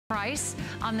price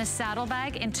on this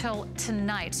saddlebag until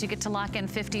tonight. So you get to lock in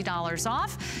 $50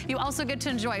 off. You also get to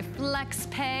enjoy flex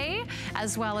pay,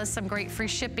 as well as some great free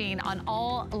shipping on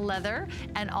all leather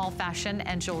and all fashion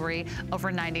and jewelry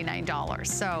over $99.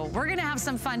 So we're gonna have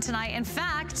some fun tonight. In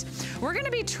fact, we're gonna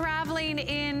be traveling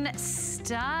in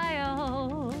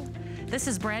style. This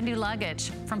is brand new luggage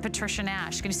from Patricia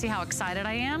Nash. Can you see how excited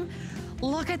I am?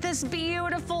 Look at this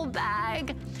beautiful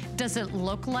bag. Does it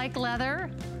look like leather?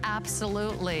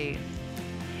 Absolutely.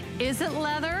 Is it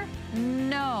leather?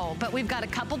 No, but we've got a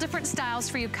couple different styles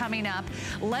for you coming up.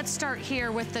 Let's start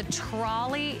here with the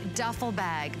trolley duffel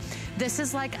bag. This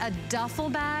is like a duffel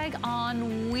bag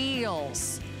on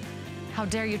wheels. How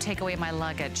dare you take away my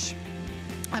luggage?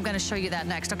 I'm gonna show you that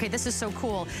next. Okay, this is so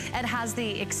cool. It has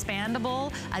the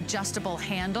expandable, adjustable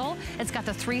handle. It's got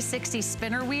the 360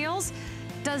 spinner wheels.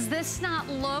 Does this not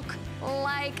look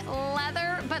like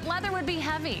leather? But leather would be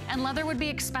heavy and leather would be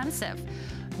expensive.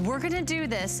 We're gonna do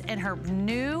this in her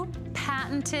new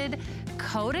patented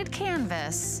coated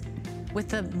canvas with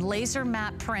the laser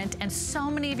matte print and so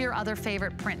many of your other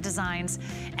favorite print designs,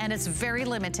 and it's very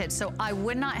limited, so I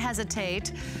would not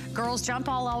hesitate. Girls, jump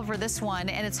all over this one,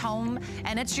 and it's home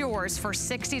and it's yours for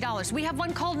 $60. We have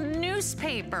one called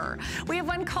newspaper. We have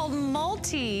one called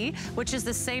multi, which is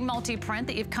the same multi print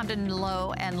that you've come to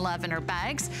know and love in our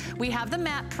bags. We have the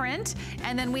matte print,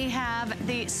 and then we have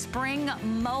the spring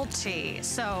multi.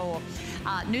 So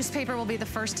newspaper will be the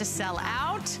first to sell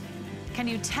out. Can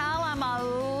you tell I'm a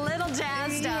little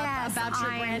jazzed up about your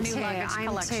brand new luggage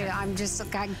collection? I'm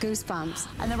just got goosebumps.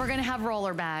 And then we're gonna have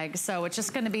roller bags, so it's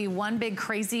just gonna be one big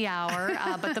crazy hour,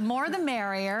 but the more the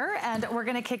merrier, and we're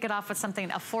gonna kick it off with something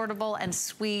affordable and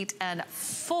sweet and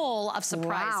full of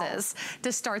surprises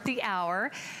to start the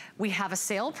hour. We have a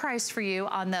sale price for you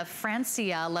on the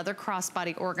Francia leather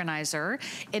crossbody organizer.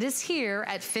 It is here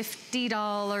at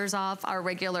 $50 off our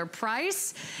regular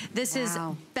price. This is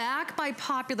back by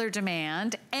popular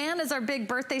demand, and as our big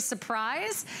birthday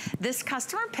surprise, this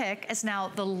customer pick is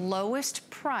now the lowest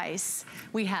price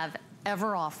we have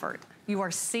ever offered. You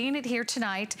are seeing it here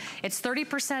tonight. It's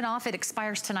 30% off. It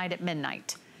expires tonight at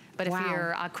midnight. But if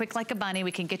you're quick like a bunny,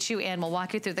 we can get you in. We'll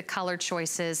walk you through the color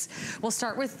choices. We'll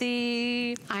start with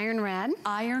the iron red.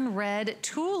 Iron red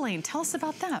tooling. Tell us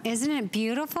about that. Isn't it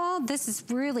beautiful? This is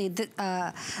really,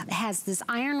 has this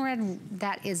iron red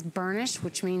that is burnished,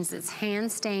 which means it's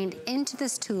hand stained into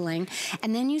this tooling.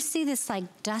 And then you see this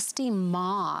like dusty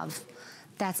mauve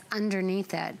that's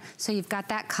underneath it. So you've got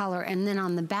that color. And then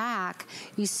on the back,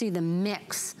 you see the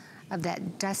mix of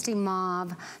that dusty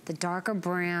mauve, the darker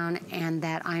brown, and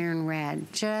that iron red.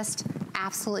 Just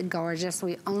absolutely gorgeous.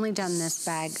 We've only done this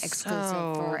bag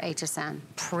exclusive for HSN.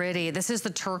 Pretty. This is the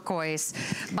turquoise.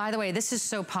 By the way, this is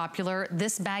so popular.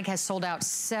 This bag has sold out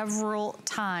several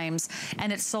times,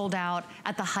 and it's sold out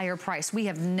at the higher price. We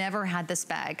have never had this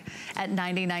bag at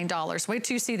 $99. Wait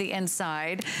till you see the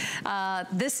inside.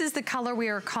 This is the color we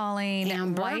are calling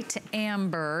amber. White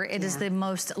amber. It is the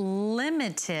most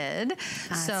limited.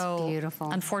 So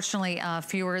beautiful. Unfortunately,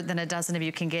 fewer than a dozen of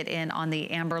you can get in on the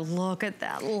amber. Look at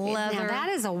that leather. Now that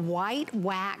is a white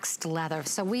waxed leather.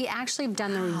 So we actually have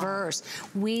done the reverse.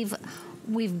 We've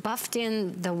buffed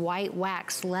in the white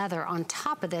wax leather on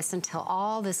top of this until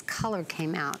all this color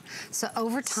came out. So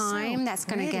over time, that's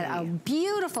gonna get a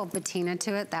beautiful patina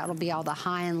to it. That'll be all the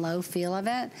high and low feel of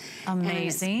it.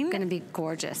 Amazing. And it's gonna be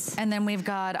gorgeous. And then we've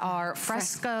got our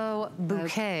fresco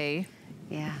bouquet.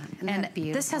 Yeah, and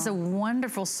this has a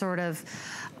wonderful sort of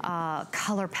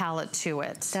color palette to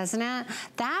it. Doesn't it?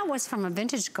 That was from a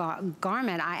vintage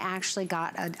garment. I actually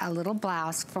got a little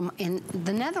blouse from in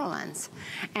the Netherlands.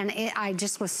 And I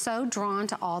just was so drawn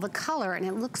to all the color, and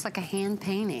it looks like a hand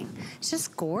painting. It's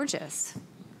just gorgeous.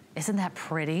 Isn't that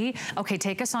pretty? Okay,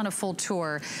 take us on a full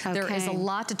tour. Okay. There is a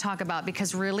lot to talk about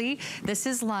because really, this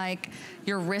is like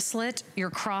your wristlet,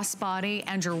 your crossbody,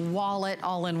 and your wallet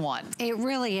all in one. It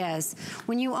really is.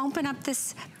 When you open up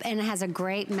this, and it has a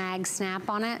great mag snap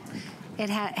on it, it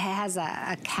has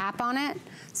a cap on it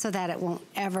so that it won't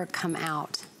ever come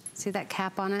out. See that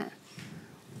cap on it?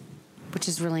 Which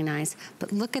is really nice.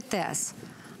 But look at this.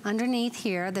 Underneath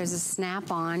here, there's a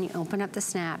snap-on. You open up the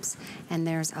snaps, and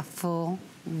there's a full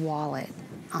wallet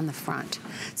on the front.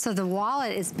 So the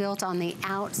wallet is built on the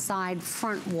outside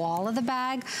front wall of the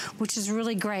bag, which is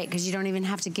really great because you don't even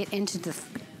have to get into the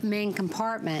main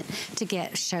compartment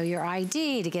to show your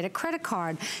ID, to get a credit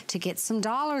card, to get some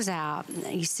dollars out.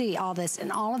 You see all this,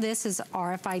 and all of this is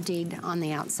RFID'd on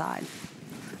the outside.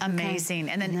 Amazing.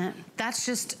 Okay. And then that's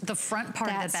just the front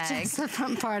part of the bag. That's just the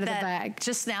front part of the bag.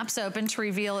 Just snaps open to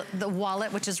reveal the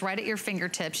wallet, which is right at your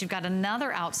fingertips. You've got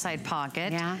another outside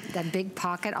pocket. Yeah, that big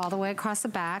pocket all the way across the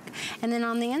back. And then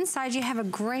on the inside, you have a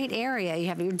great area. You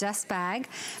have your dust bag,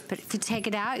 but if you take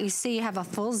it out, you see you have a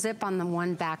full zip on the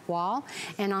one back wall.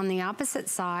 And on the opposite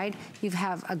side, you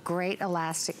have a great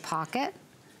elastic pocket.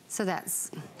 So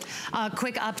that's a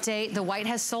quick update. The white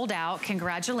has sold out.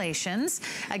 Congratulations.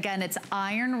 Again, it's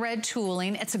iron red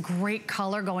tooling. It's a great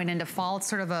color going into fall. It's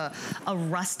sort of a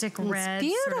rustic red.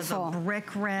 It's beautiful. Sort of a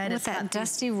brick red. With that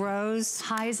dusty rose.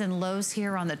 Highs and lows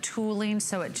here on the tooling.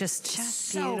 So it just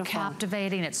so beautiful.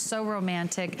 Captivating. It's so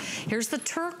romantic. Here's the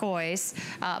turquoise.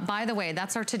 By the way,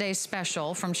 that's our today's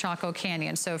special from Chaco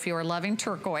Canyon. So if you are loving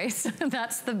turquoise,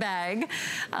 that's the bag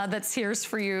that's here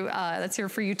for you. That's here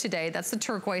for you today. That's the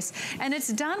turquoise. And it's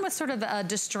done with sort of a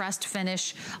distressed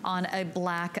finish on a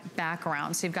black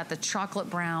background. So you've got the chocolate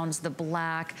browns, the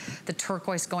black, the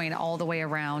turquoise going all the way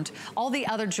around. All the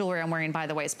other jewelry I'm wearing, by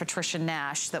the way, is Patricia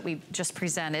Nash that we just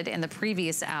presented in the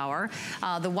previous hour.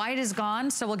 The white is gone,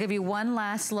 so we'll give you one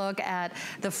last look at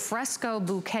the fresco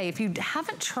bouquet. If you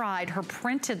haven't tried her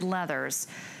printed leathers,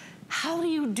 how do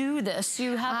you do this?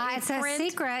 You have it's a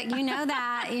secret, you know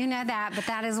that, you know that, but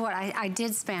that is what I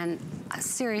did spend,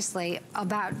 seriously,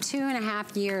 about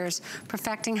 2.5 years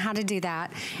perfecting how to do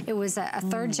that. It was a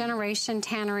third generation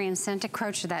tannery in Santa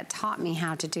Croce that taught me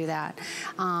how to do that.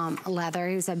 Leather,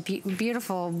 he was a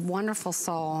beautiful, wonderful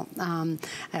soul,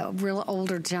 a real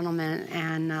older gentleman,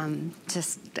 and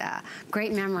just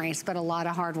great memories, but a lot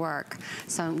of hard work.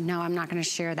 So no, I'm not gonna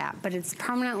share that, but it's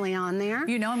permanently on there.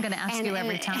 You know I'm gonna ask you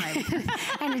every time.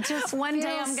 And it just one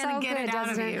day I'm gonna get it out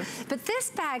of you. But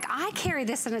this bag, I carry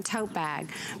this in a tote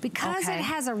bag because it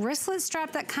has a wristlet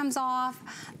strap that comes off,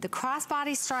 the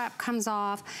crossbody strap comes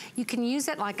off. You can use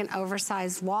it like an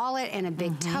oversized wallet and a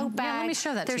big tote bag. Yeah, let me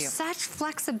show that to you. There's such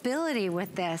flexibility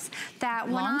with this that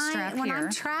when I'm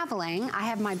traveling, I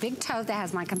have my big tote that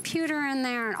has my computer in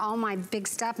there and all my big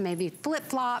stuff, maybe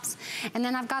flip-flops, and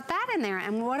then I've got that in there.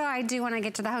 And what do I do when I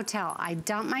get to the hotel? I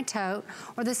dump my tote,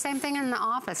 or the same thing in the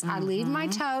office. I leave my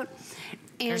tote.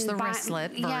 There's the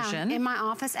wristlet version. In my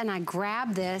office, and I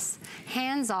grab this,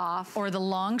 hands off. Or the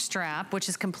long strap, which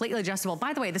is completely adjustable.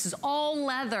 By the way, this is all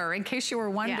leather, in case you were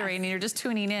wondering and you're just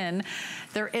tuning in.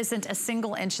 There isn't a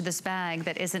single inch of this bag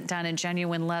that isn't done in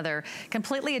genuine leather.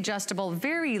 Completely adjustable,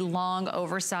 very long,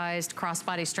 oversized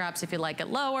crossbody straps if you like it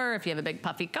lower, if you have a big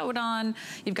puffy coat on.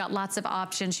 You've got lots of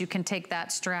options. You can take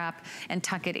that strap and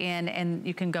tuck it in, and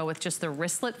you can go with just the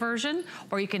wristlet version,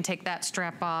 or you can take that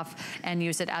strap off and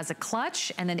use it as a clutch.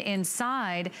 And then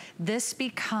inside, this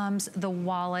becomes the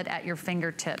wallet at your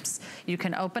fingertips. You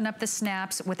can open up the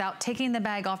snaps without taking the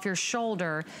bag off your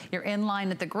shoulder. You're in line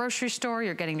at the grocery store,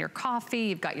 you're getting your coffee,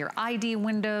 you've got your ID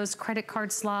windows, credit card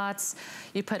slots.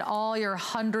 You put all your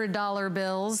 $100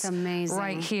 bills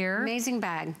right here. Amazing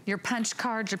bag. Your punch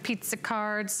cards, your pizza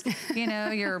cards, you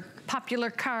know, your popular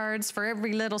cards for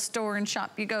every little store and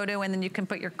shop you go to, and then you can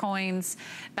put your coins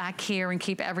back here and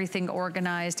keep everything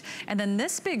organized. And then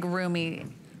this big roomy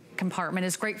compartment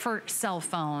is great for cell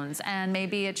phones, and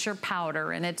maybe it's your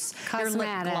powder, and it's your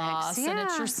lip gloss, and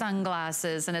it's your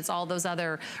sunglasses, and it's all those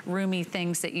other roomy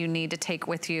things that you need to take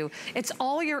with you. It's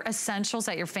all your essentials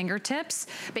at your fingertips.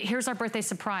 But here's our birthday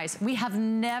surprise. We have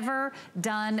never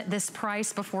done this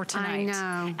price before tonight.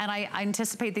 I know. And I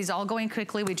anticipate these all going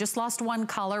quickly. We just lost one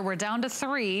color. We're down to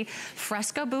 3.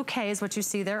 Fresco bouquets, what you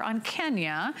see there on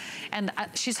Kenya. And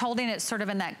she's holding it sort of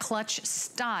in that clutch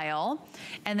style.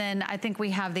 And then I think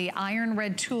we have the iron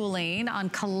red tooling on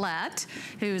Colette,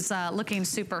 who's looking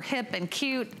super hip and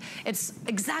cute. It's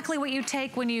exactly what you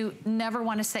take when you never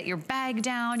want to set your bag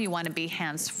down. You want to be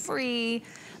hands-free,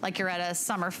 like you're at a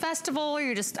summer festival, or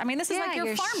you're just, I mean, this is like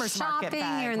your farmer's market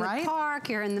bag, you're in the park,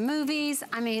 you're in the movies.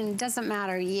 I mean, it doesn't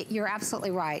matter. You're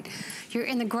absolutely right. You're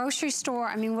in the grocery store.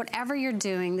 I mean, whatever you're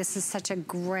doing, this is such a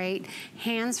great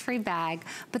hands-free bag.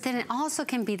 But then it also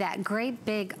can be that great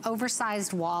big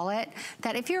oversized wallet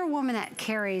that if you're a woman that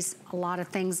carries a lot of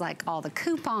things like all the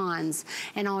coupons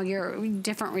and all your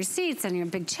different receipts and your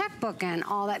big checkbook and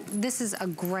all that, this is a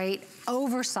great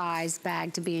oversized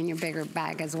bag to be in your bigger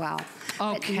bag as well.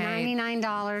 Okay. At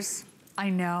 $99. I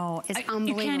know. It's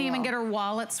unbelievable. You can't even get our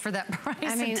wallets for that price.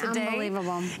 I mean, today.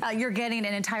 Unbelievable. You're getting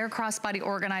an entire crossbody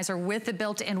organizer with the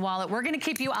built-in wallet. We're going to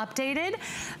keep you updated,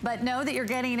 but know that you're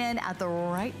getting in at the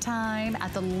right time,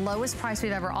 at the lowest price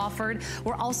we've ever offered.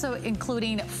 We're also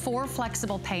including 4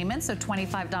 flexible payments, so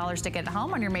 $25 to get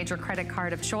home on your major credit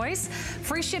card of choice.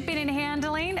 Free shipping and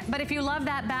handling, but if you love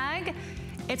that bag,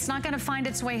 It's not gonna find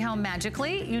its way home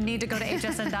magically. You need to go to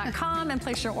hsn.com and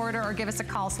place your order or give us a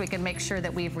call so we can make sure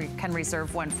that we can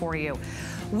reserve one for you.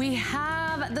 We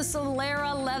have the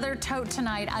Solera leather tote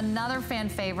tonight, another fan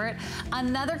favorite,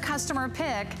 another customer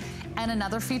pick, and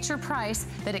another feature price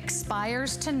that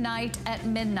expires tonight at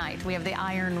midnight. We have the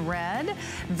iron red,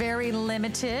 very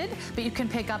limited, but you can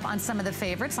pick up on some of the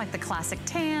favorites like the classic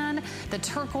tan, the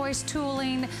turquoise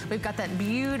tooling. We've got that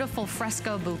beautiful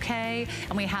fresco bouquet,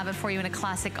 and we have it for you in a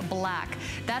classic black.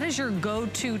 That is your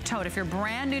go-to tote. If you're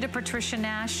brand new to Patricia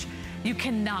Nash, you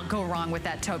cannot go wrong with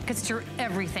that tote because it's your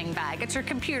everything bag. It's your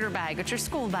computer bag, it's your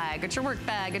school bag, it's your work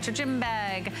bag, it's your gym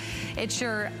bag, it's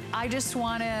your I just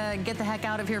want to get the heck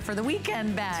out of here for the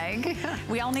weekend bag.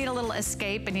 We all need a little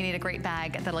escape, and you need a great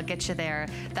bag that'll get you there.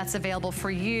 That's available for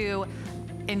you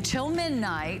until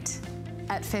midnight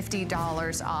at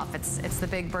 $50 off. It's the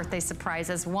big birthday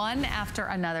surprises, one after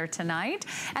another tonight.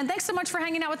 And thanks so much for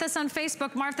hanging out with us on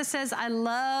Facebook. Martha says, I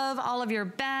love all of your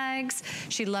bags.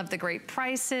 She loved the great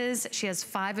prices. She has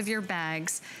 5 of your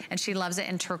bags, and she loves it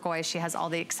in turquoise. She has all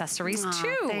the accessories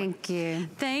too. Thank you.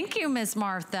 Thank you, Ms.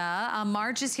 Martha.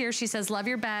 Marge is here. She says, love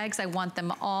your bags. I want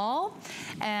them all.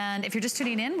 And if you're just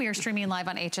tuning in, we are streaming live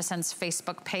on HSN's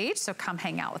Facebook page, so come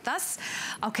hang out with us.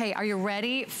 Okay, are you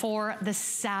ready for the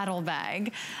saddle bag?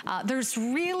 There's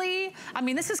really, I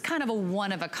mean, this is kind of a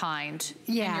one-of-a-kind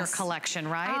in your collection,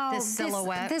 right? This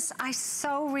silhouette. I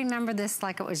so remember this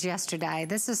like it was yesterday.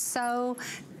 This is so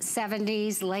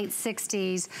 70s, late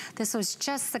 60s. This was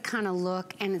just the kind of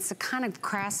look, and it's the kind of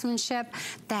craftsmanship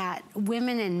that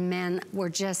women and men were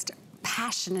just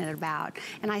passionate about,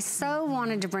 and I so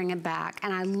wanted to bring it back.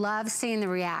 And I love seeing the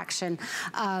reaction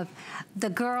of the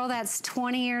girl that's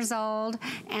 20 years old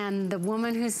and the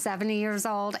woman who's 70 years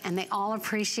old, and they all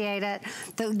appreciate it.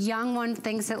 The young one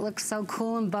thinks it looks so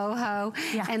cool and boho,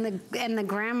 and the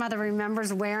grandmother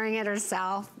remembers wearing it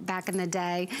herself back in the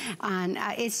day. And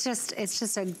it's just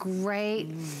a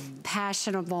great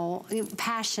passionable,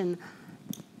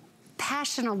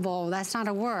 that's not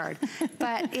a word,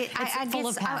 but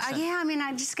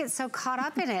I just get so caught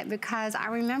up in it because I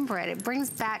remember it. It brings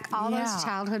back all those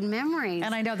childhood memories.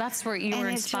 And I know that's where you were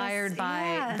inspired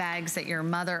by bags that your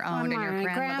mother owned and your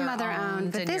grandmother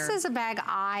owned. But this is a bag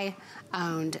I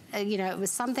owned. You know, it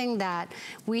was something that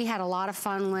we had a lot of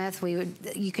fun with.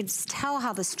 You could tell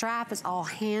how the strap is all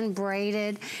hand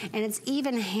braided, and it's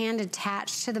even hand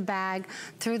attached to the bag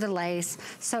through the lace.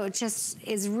 So it just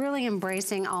is really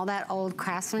embracing all that old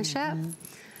craftsmanship.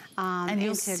 And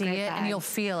you'll see it and you'll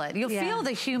feel it. You'll feel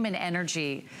the human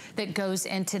energy that goes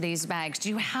into these bags. Do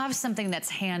you have something that's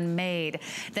handmade,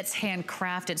 that's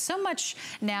handcrafted? So much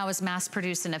now is mass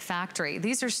produced in a factory.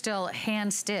 These are still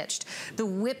hand stitched. The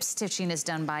whip stitching is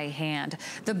done by hand.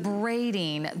 The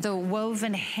braiding, the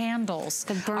woven handles,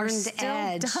 the burned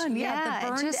edge. Done. The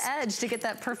burned edge to get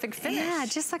that perfect finish. Yeah,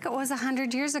 just like it was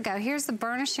 100 years ago. Here's the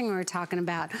burnishing we were talking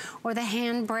about, or the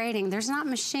hand braiding. There's not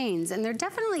machines, and there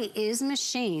definitely is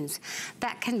machines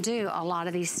that can do a lot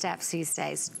of these steps these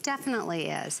days. Definitely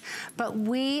is. But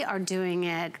we are doing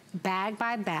it bag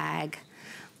by bag,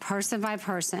 person by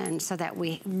person, so that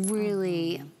we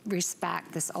really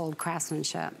respect this old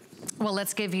craftsmanship. Well,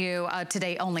 let's give you a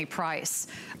today only price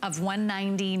of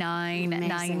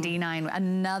 $199.99.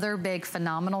 Another big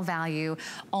phenomenal value.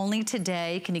 Only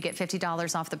today can you get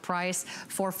 $50 off the price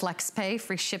for FlexPay,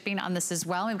 free shipping on this as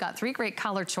well. We've got 3 great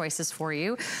color choices for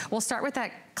you. We'll start with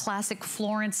that classic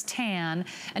Florence tan,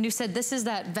 and you said this is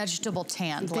that vegetable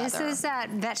tan leather. This is that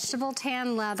vegetable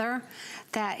tan leather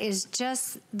that is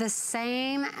just the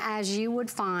same as you would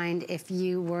find if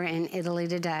you were in Italy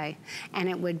today, and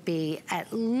it would be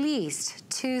at least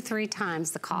 2-3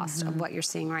 times the cost of what you're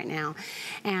seeing right now.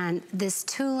 And this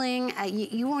tooling,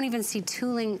 you won't even see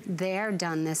tooling there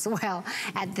done this well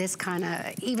at this kind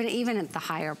of, even at the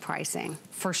higher pricing.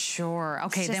 For sure.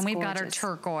 Okay, then we've got our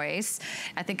turquoise.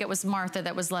 I think it was Martha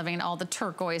that was loving all the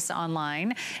turquoise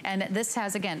online. And this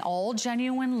has, again, all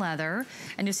genuine leather.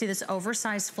 And you see this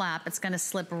oversized flap. It's going to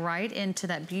slip right into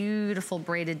that beautiful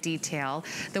braided detail.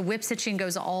 The whip stitching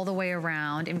goes all the way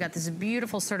around. And you've got this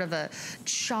beautiful sort of a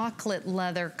chocolate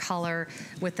leather color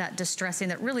with that distressing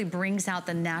that really brings out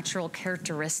the natural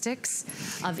characteristics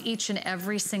of each and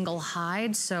every single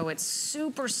hide. So it's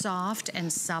super soft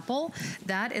and supple.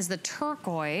 That is the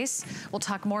turquoise. We'll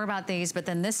talk more about these, but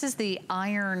then this is the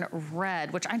iron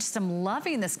red, which I just am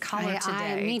loving this color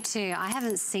today. Me too. I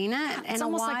haven't seen it in a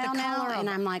while like the now, color and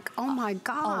I'm like, oh my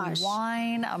gosh. A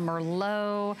wine, a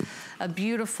merlot, a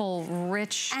beautiful,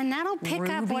 rich And that'll pick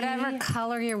ruby. up whatever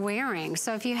color you're wearing.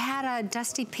 So if you had a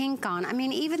dusty pink pink on. I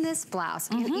mean, even this blouse,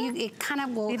 it kind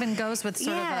of will. Even goes with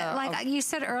sort of a, like you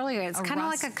said earlier, it's kind of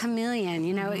like a chameleon,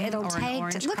 you know, it'll take,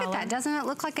 look color. at that, doesn't it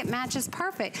look like it matches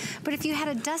perfect? But if you had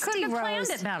a dusty Couldn't have rose. planned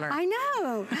it better. I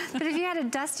know. But if you had a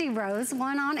dusty rose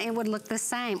one on, it would look the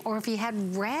same. Or if you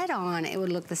had red on, it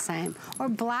would look the same. Or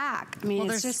black. I mean,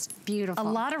 it's just beautiful. A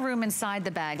lot of room inside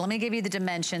the bag. Let me give you the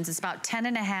dimensions. It's about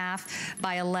 10.5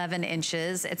 by 11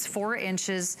 inches. It's 4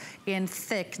 inches in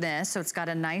thickness, so it's got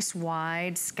a nice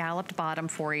wide scalloped bottom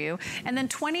for you. And then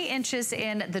 20 inches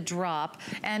in the drop.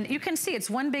 And you can see it's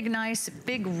one big, nice,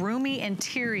 big, roomy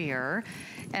interior.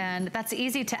 And that's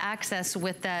easy to access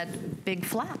with that big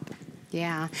flap.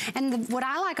 Yeah, and what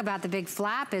I like about the big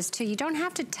flap is too, you don't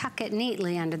have to tuck it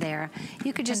neatly under there.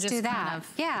 You could just do that. Kind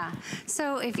of. Yeah,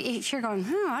 so if you're going,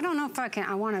 I don't know if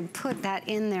I want to put that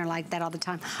in there like that all the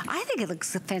time. I think it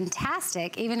looks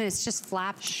fantastic, even if it's just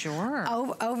flapped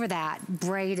over that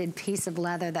braided piece of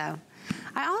leather though.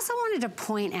 I also wanted to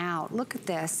point out, look at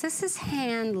this. This is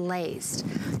hand laced.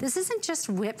 This isn't just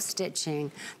whip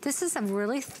stitching. This is a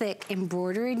really thick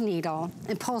embroidery needle,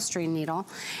 upholstery needle,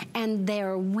 and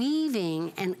they're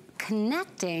weaving and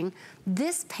connecting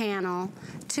this panel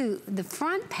to the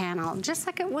front panel just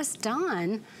like it was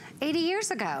done 80 years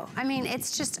ago. I mean,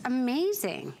 it's just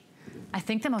amazing. I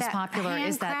think the most popular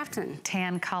is that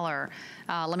tan color.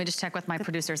 Let me just check with my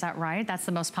producer. Is that right? That's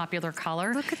the most popular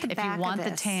color. Look at the back if you want of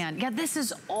the tan. Yeah, this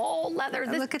is all leather.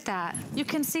 Look at that. You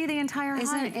can see the entire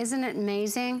height. Isn't it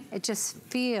amazing? It just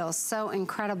feels so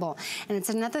incredible. And it's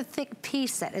another thick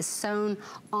piece that is sewn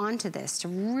onto this to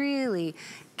really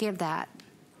give that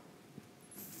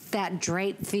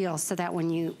drape feel so that when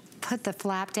you put the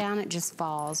flap down, it just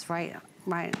falls right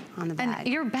on the bag. And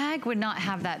your bag would not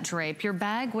have that drape. Your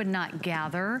bag would not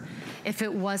gather if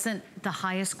it wasn't the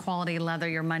highest quality leather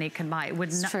your money can buy. It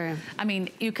would not. True. I mean,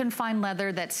 you can find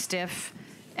leather that's stiff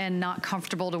and not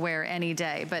comfortable to wear any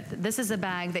day, but this is a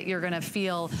bag that you're gonna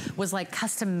feel was like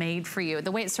custom made for you. The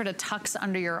way it sort of tucks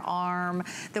under your arm,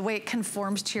 the way it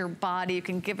conforms to your body, you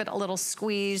can give it a little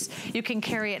squeeze, you can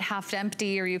carry it half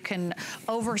empty, or you can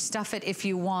overstuff it if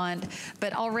you want,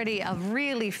 but already a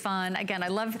really fun, again, I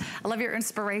love your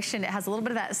inspiration. It has a little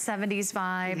bit of that 70s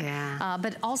vibe,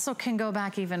 but also can go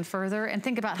back even further and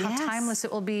think about how timeless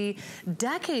it will be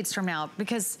decades from now,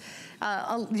 because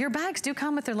your bags do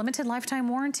come with their limited lifetime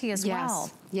warranty as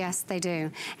well. Yes, they do.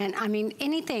 And I mean,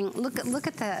 anything, look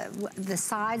at the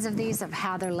sides of these, of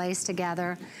how they're laced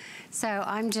together. So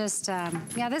I'm just,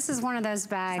 yeah, this is one of those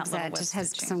bags that just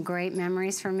has some great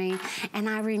memories for me. And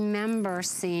I remember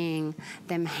seeing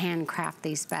them handcraft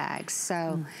these bags.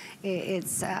 So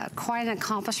it's quite an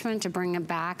accomplishment to bring it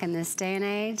back in this day and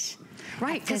age.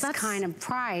 Right, because this kind of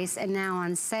price, and now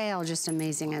on sale, just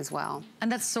amazing as well.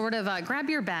 And that's sort of, grab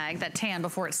your bag, that tan,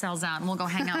 before it sells out, and we'll go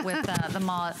hang out with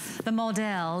the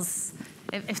models,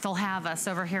 if they'll have us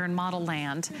over here in Model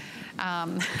Land.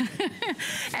 And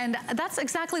that's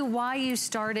exactly why you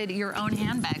started your own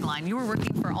handbag line. You were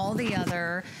working for all the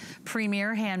other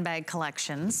premier handbag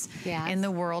collections in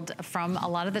the world from a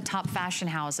lot of the top fashion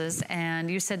houses, and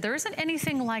you said there isn't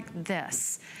anything like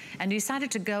this. And you decided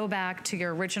to go back to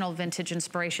your original vintage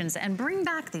inspirations and bring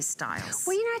back these styles.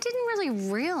 Well, you know, I didn't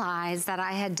really realize that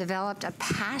I had developed a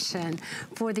passion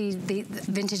for the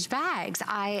vintage bags.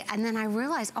 And then I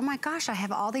realized, oh my gosh, I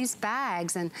have all these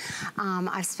bags. And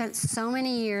I've spent so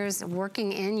many years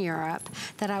working in Europe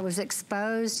that I was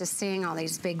exposed to seeing all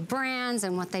these big brands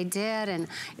and what they did. And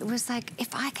it was like,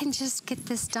 if I can just get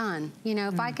this done, you know,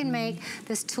 if I can make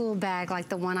this tool bag like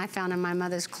the one I found in my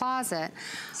mother's closet,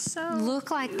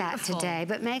 look like that today,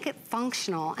 but make it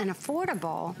functional and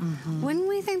affordable. Wouldn't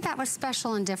we think that was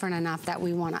special and different enough that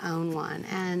we want to own one?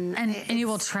 And you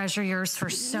will treasure yours for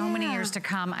so many years to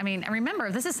come. I mean, remember,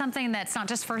 this is something that's not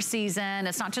just for a season,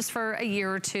 it's not just for a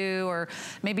year or two, or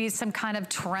maybe some kind of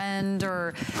trend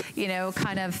or, you know,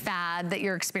 kind of fad that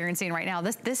you're experiencing right now.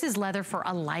 This is leather for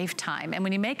a lifetime. And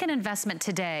when you make an investment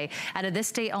today at a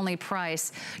this day only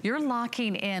price, you're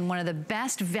locking in one of the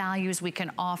best values we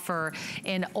can offer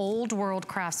in old world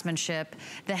craftsmanship,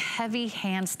 the heavy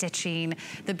hand stitching,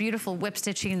 the beautiful whip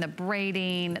stitching, the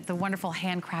braiding, the wonderful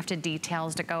handcrafted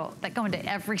details that go into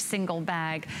every single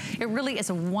bag. It really is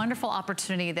a wonderful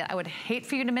opportunity that I would hate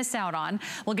for you to miss out on.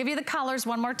 We'll give you the colors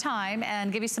one more time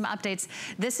and give you some updates.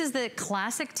 This is the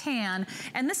classic tan,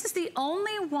 and this is the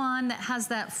only one that has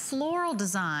that floral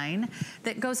design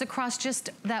that goes across just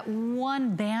that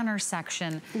one banner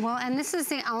section. Well, and this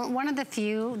is one of the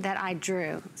few that I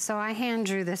drew. So I hand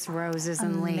drew this roses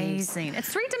and amazing. It's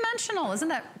three-dimensional. Isn't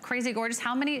that crazy gorgeous?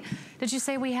 How many did you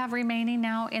say we have remaining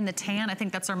now in the tan? I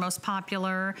think that's our most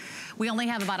popular. We only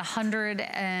have about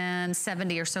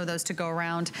 170 or so of those to go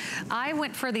around. I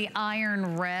went for the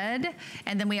iron red,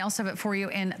 and then we also have it for you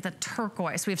in the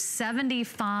turquoise. We have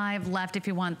 75 left if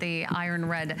you want the iron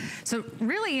red. So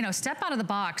really, you know, step out of the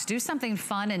box. Do something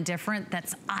fun and different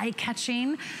that's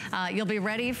eye-catching. You'll be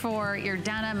ready for your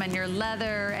denim and your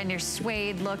leather and your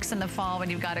suede looks in the fall when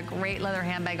you've got a great leather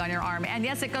handbag on your arm. And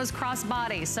yes, it goes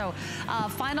crossbody. So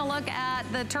final look at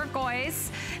the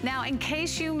turquoise. Now, in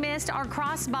case you missed our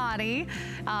crossbody,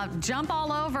 jump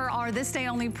all over our this day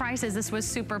only prices. This was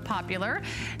super popular.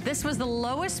 This was the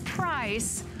lowest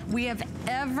price we have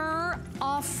ever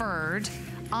offered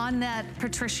on that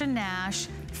Patricia Nash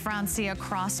Francia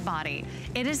crossbody.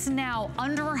 It is now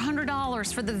under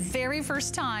 $100 for the very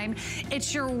first time.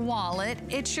 It's your wallet,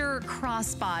 it's your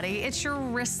crossbody, it's your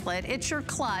wristlet, it's your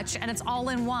clutch, and it's all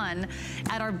in one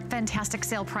at our fantastic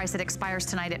sale price that expires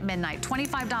tonight at midnight.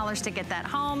 $25 to get that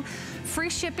home. Free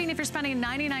shipping if you're spending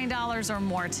 $99 or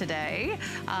more today.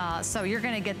 So you're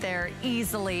gonna get there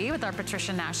easily with our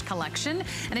Patricia Nash collection.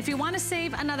 And if you wanna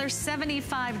save another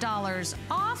 $75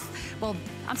 off, well,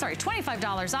 I'm sorry,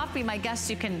 $25 off, be my guest.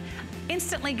 You can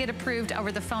instantly get approved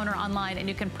over the phone or online, and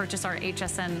you can purchase our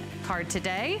HSN card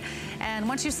today. And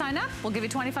once you sign up, we'll give you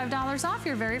 $25 off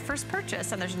your very first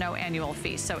purchase, and there's no annual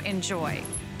fee, so enjoy.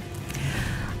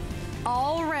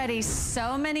 Already,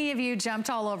 so many of you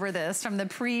jumped all over this from the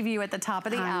preview at the top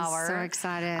of the hour. I'm so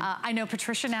excited. I know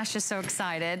Patricia Nash is so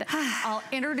excited. I'll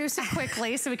introduce it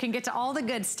quickly so we can get to all the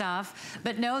good stuff.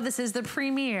 But no, this is the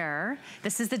premiere.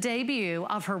 This is the debut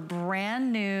of her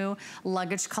brand new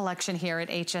luggage collection here at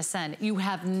HSN. You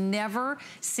have never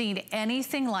seen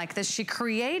anything like this. She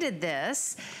created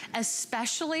this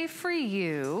especially for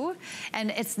you, and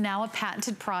it's now a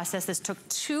patented process. This took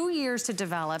 2 years to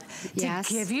develop to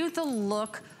give you the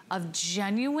look of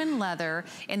genuine leather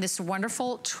in this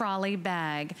wonderful trolley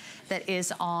bag that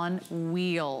is on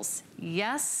wheels.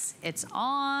 Yes, it's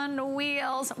on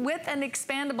wheels with an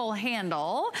expandable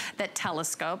handle that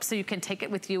telescopes, so you can take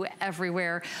it with you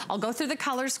everywhere. I'll go through the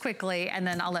colors quickly, and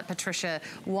then I'll let Patricia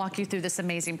walk you through this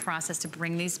amazing process to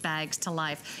bring these bags to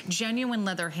life. Genuine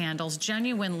leather handles,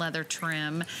 genuine leather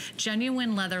trim,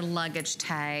 genuine leather luggage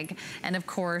tag, and of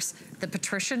course, the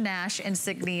Patricia Nash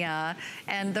insignia,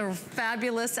 and the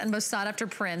fabulous and most sought after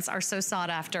prints are so sought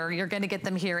after. You're gonna get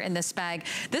them here in this bag.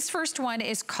 This first one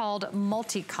is called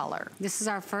Multicolor. This is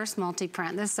our first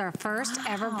multi-print. This is our first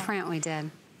ever print we did.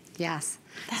 Yes.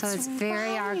 That's so it's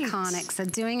very iconic. So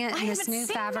doing it in this new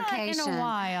fabrication in a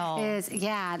while. is,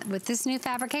 yeah, with this new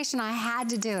fabrication, I had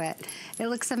to do it. It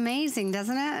looks amazing,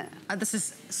 doesn't it? This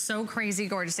is so crazy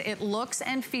gorgeous. It looks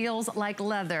and feels like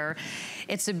leather.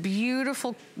 It's a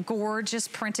beautiful, gorgeous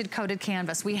printed coated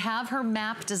canvas. We have her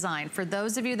map design. For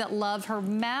those of you that love her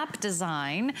map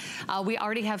design, we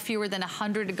already have fewer than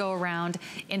 100 to go around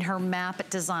in her map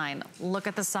design. Look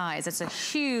at the size. It's a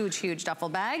huge, huge duffel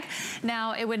bag.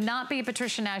 Now, it would not be a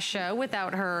Patricia Nash show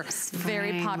without her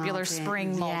very popular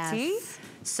spring multi. Yes.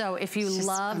 So if you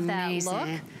love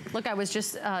that look, I was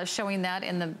just showing that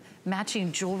in the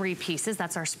matching jewelry pieces.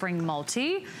 That's our spring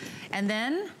multi. And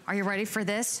then, are you ready for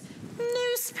this?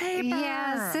 Newspaper.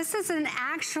 Yes, this is an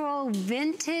actual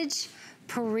vintage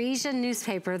Parisian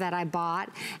newspaper that I bought,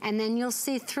 and then you'll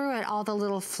see through it all the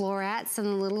little florets and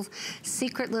the little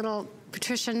secret little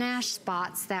Patricia Nash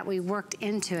spots that we worked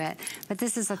into it. But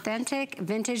this is authentic,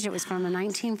 vintage. It was from a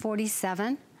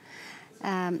 1947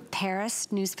 Paris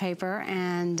newspaper,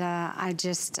 and I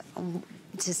just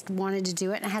wanted to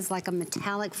do it. And it has like a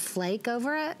metallic flake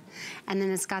over it, and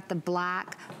then it's got the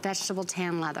black vegetable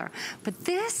tan leather. But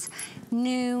this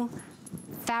new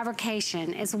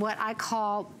fabrication is what I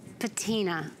call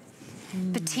patina.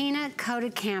 Patina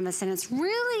coated canvas, and it's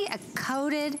really a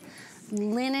coated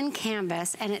linen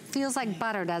canvas, and it feels like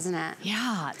butter, doesn't it?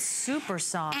 Yeah, it's super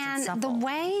soft and supple. The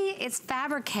way it's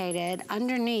fabricated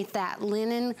underneath that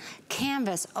linen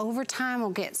canvas over time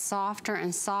will get softer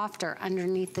and softer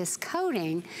underneath this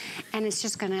coating, and it's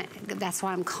just gonna, that's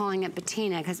why I'm calling it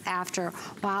patina, because after a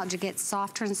while it gets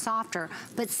softer and softer,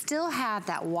 but still have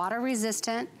that water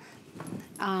resistant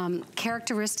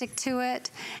characteristic to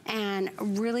it, and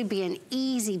really be an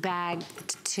easy bag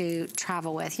to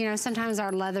travel with. You know, sometimes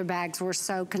our leather bags, we're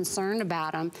so concerned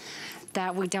about them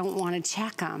that we don't want to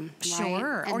check them.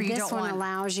 Sure. Right? And or you this don't one want...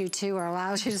 allows you to, or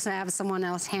allows you to have someone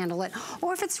else handle it.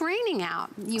 Or if it's raining out.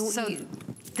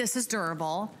 This is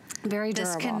durable. Very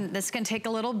durable. This can take a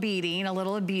little beating, a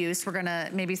little abuse. We're gonna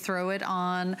maybe throw it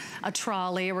on a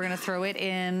trolley. We're gonna throw it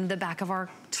in the back of our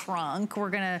trunk. We're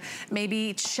gonna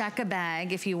maybe check a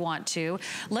bag if you want to.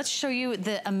 Let's show you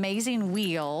the amazing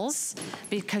wheels,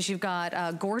 because you've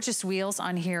got gorgeous wheels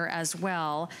on here as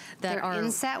well. They're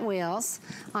inset wheels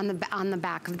on the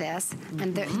back of this,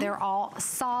 and they're all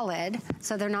solid,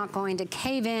 so they're not going to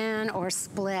cave in or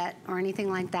split or anything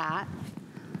like that.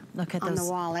 Look at on those.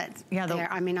 The wallet. Yeah,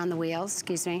 on the wheels,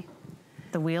 excuse me.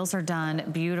 The wheels are done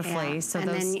beautifully. Yeah. So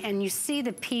and you see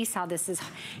the piece, how this is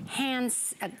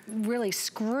really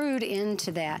screwed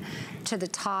into to the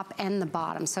top and the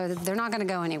bottom, so they're not gonna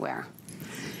go anywhere.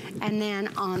 And then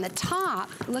on the top,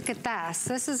 look at this.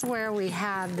 This is where we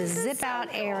have the zip out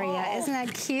area. Isn't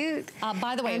that cute?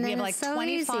 By the way, we have like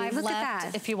 25 left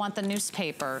left if you want the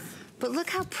newspaper. But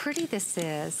look how pretty this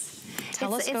is.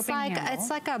 Telescoping handle. It's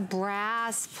like a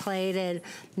brass plated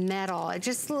metal. It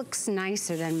just looks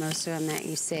nicer than most of them that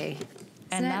you see.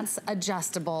 And that's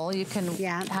adjustable. You can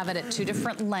have it at 2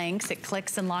 different lengths. It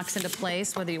clicks and locks into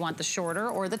place, whether you want the shorter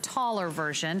or the taller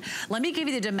version. Let me give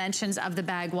you the dimensions of the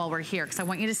bag while we're here, because I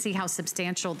want you to see how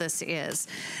substantial this is.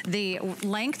 The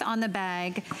length on the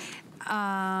bag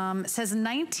says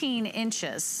 19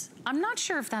 inches. I'm not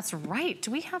sure if that's right.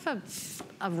 Do we have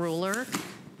a ruler?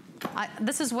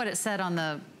 This is what it said on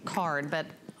the card, but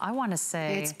I want to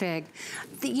say it's big.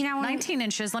 19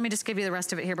 inches. Let me just give you the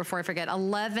rest of it here before I forget.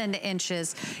 11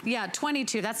 inches. Yeah,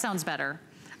 22. That sounds better.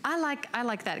 I like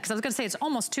that, because I was going to say it's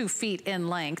almost 2 feet in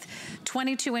length.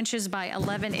 22 inches by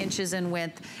 11 inches in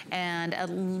width, and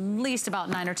at least about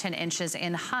 9 or 10 inches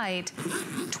in height.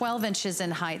 12 inches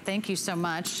in height. Thank you so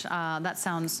much. That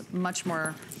sounds much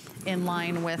more in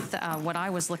line with what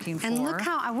I was looking for. And look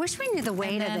how, I wish we knew the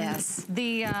weight of this.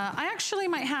 I actually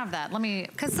might have that. Let me.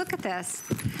 Because look at this.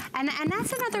 And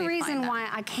that's another reason why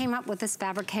I came up with this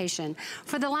fabrication.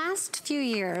 For the last few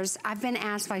years, I've been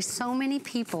asked by so many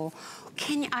people,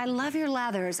 I love your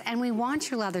leathers, and we want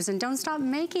your leathers, and don't stop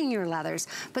making your leathers,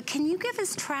 but can you give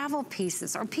us travel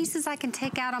pieces, or pieces I can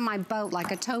take out on my boat, like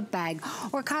a tote bag,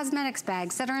 or cosmetics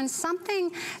bags that are in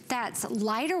something that's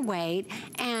lighter weight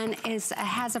and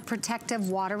has a protective,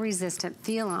 water-resistant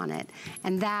feel on it.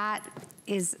 And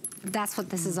that's what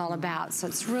this is all about. So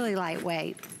it's really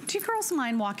lightweight. Do you girls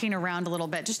mind walking around a little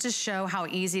bit just to show how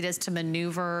easy it is to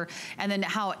maneuver, and then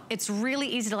how it's really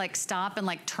easy to like stop and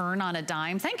like turn on a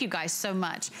dime? Thank you guys so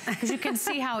much, because you can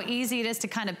see how easy it is to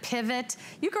kind of pivot.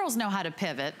 You girls know how to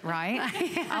pivot, right?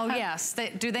 Yeah. Oh yes,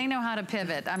 do they know how to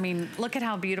pivot? I mean, look at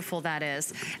how beautiful that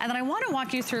is. And then I want to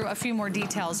walk you through a few more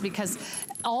details, because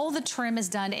all the trim is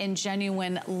done in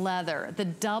genuine leather. The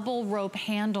double rope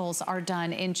handles are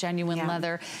done in genuine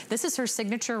leather. This is her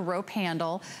signature rope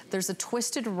handle. There's a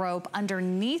twisted rope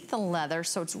underneath the leather,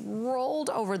 so it's rolled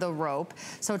over the rope,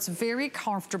 so it's very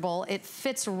comfortable. It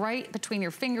fits right between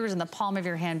your fingers and the palm of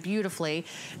your hand beautifully.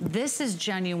 This is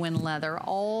genuine leather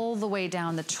all the way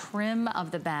down the trim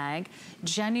of the bag.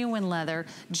 Genuine leather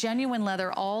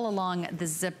all along the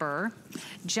zipper.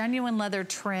 Genuine leather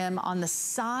trim on the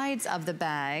sides of the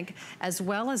bag as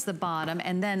well as the bottom.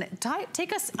 And then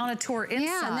take us on a tour inside.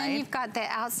 Yeah, and then you've got the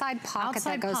outside pocket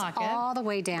that goes all the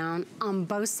way down on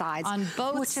both sides. On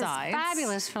both which sides. Is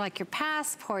fabulous for like your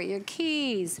passport, your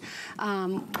keys,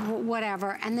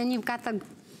 whatever. And then you've got the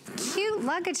cute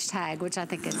luggage tag, which I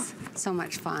think is so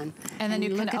much fun. And then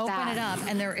you can open it up,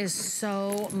 and there is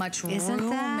so much room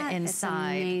inside. It's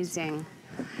amazing.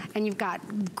 And you've got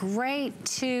great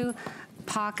 2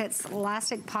 pockets,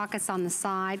 elastic pockets on the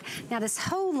side. Now this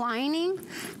whole lining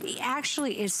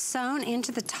actually is sewn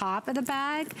into the top of the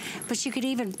bag, but you could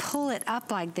even pull it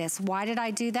up like this. Why did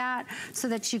I do that? So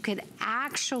that you could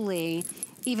actually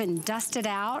even dust it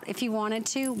out if you wanted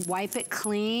to, wipe it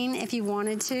clean if you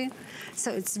wanted to.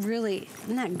 So it's really,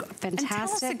 isn't that fantastic? And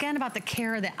tell us again about the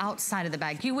care of the outside of the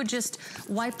bag. You would just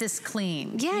wipe this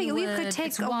clean. Yeah, you could take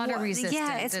it's water resistant.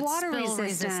 Yeah, it's water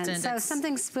resistant. So if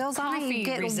something spills on it, you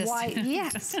get white.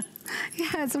 Yes.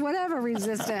 Yeah, it's whatever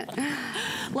resistant.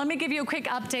 Let me give you a quick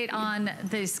update on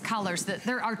these colors.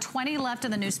 There are 20 left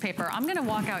in the newspaper. I'm gonna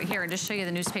walk out here and just show you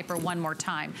the newspaper one more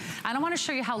time. And I wanna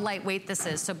show you how lightweight this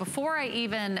is. So before I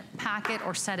even pack it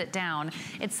or set it down,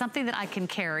 it's something that I can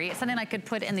carry. It's something I could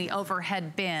put in the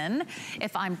overhead bin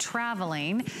if I'm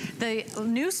traveling. The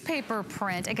newspaper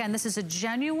print, again, this is a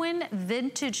genuine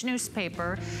vintage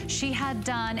newspaper she had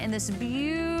done in this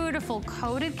beautiful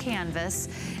coated canvas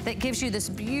that gives you this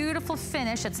beautiful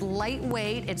finish. It's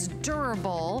lightweight, it's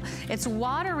durable, it's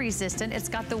water resistant, it's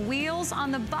got the wheels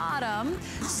on the bottom,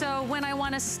 so when I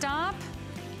want to stop,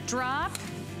 drop,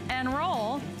 and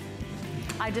roll,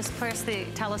 I just press the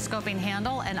telescoping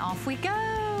handle and off we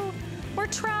go. We're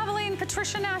traveling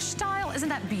Patricia Nash style. Isn't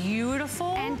that beautiful?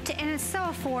 And it's so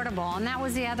affordable, and that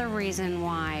was the other reason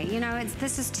why. You know,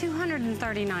 this is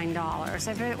 $239.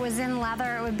 If it was in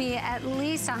leather, it would be at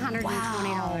least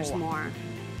 $120 more.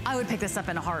 I would pick this up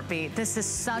in a heartbeat. This is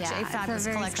such a fabulous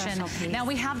collection. Now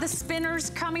we have the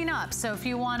spinners coming up. So if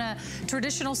you want a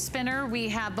traditional spinner, we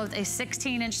have both a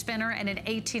 16-inch spinner and an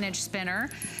 18-inch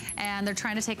spinner. And they're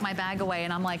trying to take my bag away,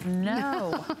 and I'm like,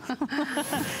 no.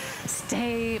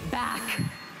 Stay back.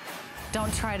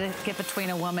 Don't try to get between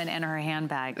a woman and her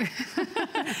handbag.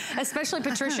 Especially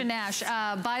Patricia Nash.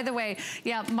 By the way,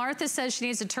 yeah, Martha says she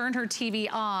needs to turn her TV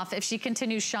off. If she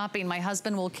continues shopping, my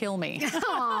husband will kill me.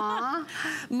 Aww.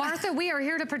 Martha, we are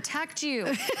here to protect you.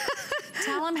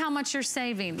 Tell him how much you're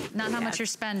saving, not how much you're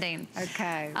spending.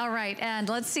 Okay. All right, and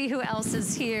let's see who else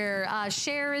is here.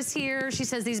 Cher is here. She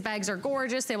says these bags are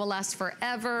gorgeous. They will last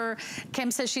forever.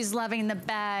 Kim says she's loving the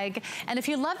bag. And if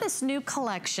you love this new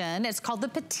collection, it's called the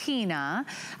Patina.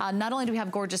 Not only do we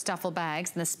have gorgeous duffel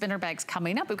bags and the spinner bags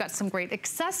coming up, we've got some great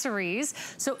accessories.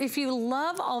 So if you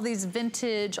love all these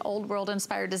vintage, old world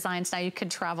inspired designs, now you can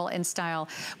travel in style.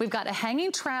 We've got a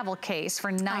hanging travel case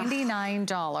for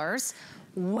 $99.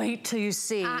 Wait till you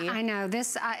see. I know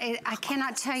this. I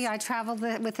cannot tell you. I traveled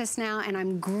with this now, and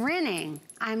I'm grinning.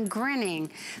 I'm grinning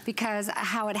because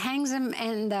how it hangs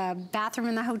in the bathroom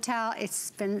in the hotel.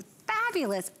 It's been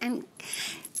fabulous, and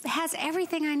it has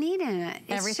everything I need in it.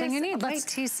 It's everything you need. Wait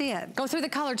till you see it. Go through the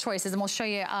color choices and we'll show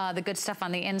you the good stuff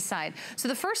on the inside. So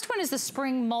the first one is the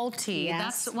Spring Multi.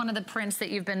 Yes. That's one of the prints that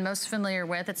you've been most familiar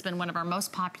with. It's been one of our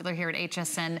most popular here at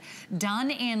HSN, done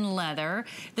in leather.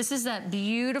 This is that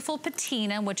beautiful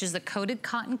patina, which is the coated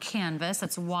cotton canvas.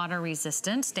 That's water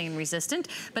resistant, stain resistant.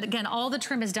 But again, all the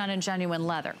trim is done in genuine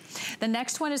leather. The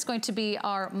next one is going to be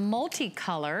our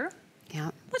multicolor.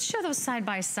 Yeah. Let's show those side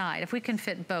by side. If we can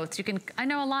fit both, you can. I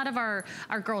know a lot of our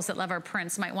girls that love our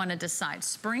prints might want to decide.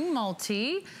 Spring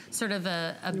Multi, sort of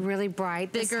a really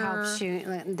bright, bigger,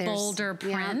 bolder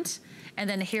print. And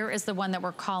then here is the one that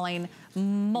we're calling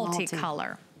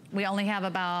multicolor. We only have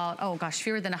about, oh gosh,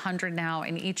 fewer than 100 now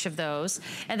in each of those.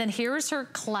 And then here's her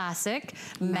classic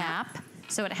map.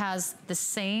 So it has the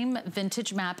same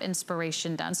vintage map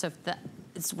inspiration done. So if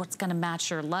it's what's gonna match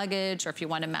your luggage, or if you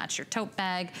wanna match your tote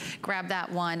bag, grab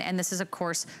that one. And this is, of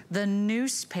course, the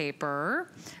newspaper,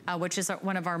 which is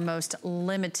one of our most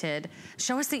limited.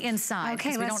 Show us the inside,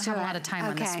 because we don't have a lot of time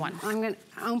on this one. I'm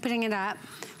opening it up.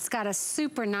 It's got a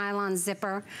super nylon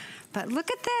zipper, but look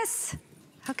at this,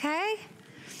 okay?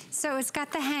 So it's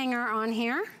got the hanger on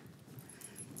here.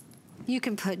 You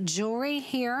can put jewelry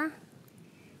here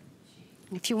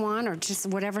if you want, or just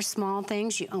whatever small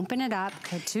things. You open it up.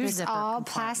 Okay, it's all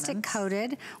plastic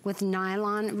coated with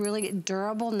nylon, really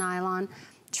durable nylon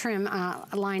trim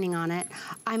lining on it.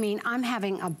 I mean, I'm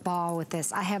having a ball with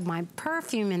this. I have my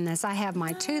perfume in this. I have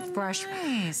my toothbrush.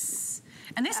 Nice.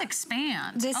 And this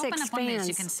expands. This Open expands. Up one of these,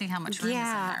 you can see how much room is in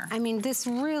there. I mean, this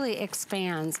really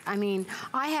expands. I mean,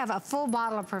 I have a full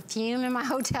bottle of perfume in my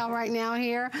hotel right now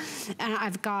here. And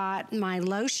I've got my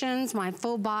lotions, my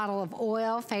full bottle of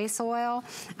oil, face oil.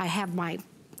 I have my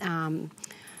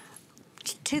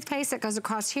toothpaste that goes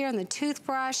across here, and the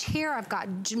toothbrush. Here I've got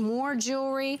more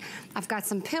jewelry. I've got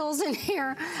some pills in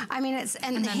here. I mean,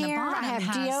 and here I have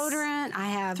deodorant. I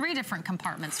have 3 different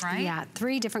compartments, right? Yeah,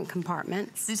 3 different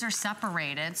compartments. These are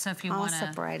separated, so if you want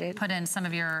to put in some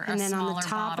of your and then smaller on the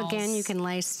top bottles. Again, you can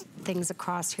lace things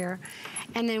across here,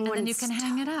 and then when you can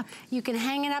hang it up. You can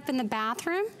hang it up in the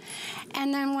bathroom,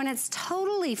 and then when it's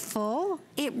totally full,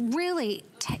 it really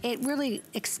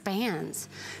expands.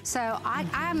 So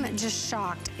I'm just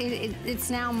shocked. It's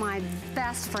now my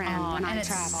best friend when I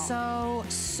travel. It's so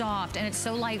soft and it's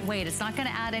so lightweight. It's not going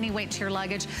to add any weight to your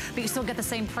luggage, but you still get the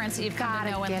same prints that you've come to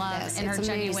know and love in her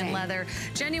genuine leather.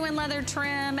 Genuine leather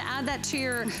trim. Add that to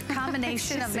your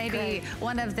combination of maybe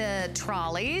one of the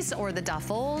trolleys or the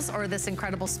duffels or this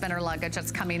incredible spinner luggage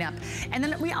that's coming up. And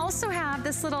then we also have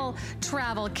this little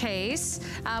travel case.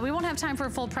 We won't have time for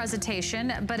a full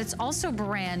presentation, but it's also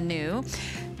brand new.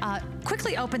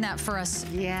 Quickly open that for us.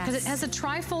 Yes. Because it has a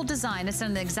trifold design. It's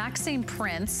in the exact same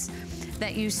prints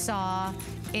that you saw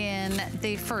in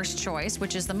the first choice,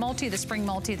 which is the multi, the spring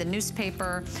multi, the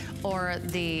newspaper, or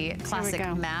the classic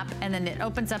map. And then it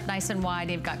opens up nice and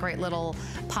wide. You've got great little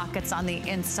pockets on the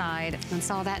inside. And it's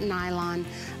all that nylon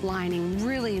lining,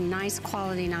 really nice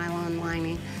quality nylon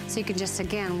lining. So you can just,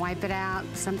 again, wipe it out.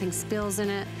 Something spills in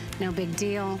it, no big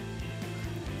deal.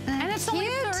 And it's only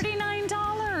 $39.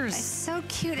 $50. It's so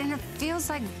cute, and it feels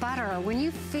like butter. When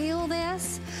you feel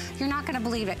this, you're not gonna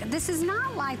believe it. This is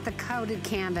not like the coated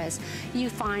canvas you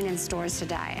find in stores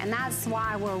today, and that's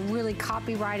why we're really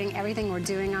copywriting everything we're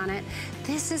doing on it.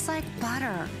 This is like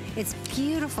butter. It's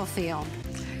beautiful feel.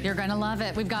 You're gonna love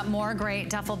it. We've got more great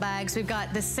duffel bags. We've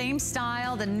got the same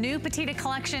style, the new Petita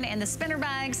collection in the spinner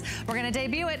bags. We're gonna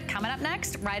debut it coming up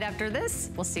next, right after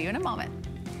this. We'll see you in a moment.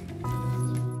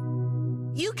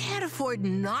 You can't afford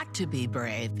not to be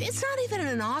brave. It's not even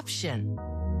an option.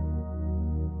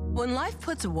 When life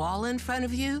puts a wall in front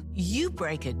of you, you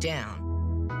break it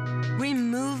down.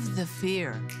 Remove the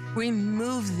fear.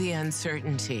 Remove the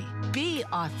uncertainty. Be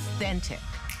authentic.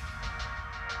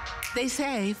 They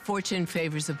say fortune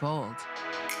favors the bold.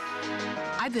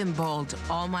 I've been bold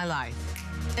all my life,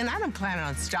 and I don't plan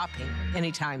on stopping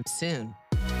anytime soon.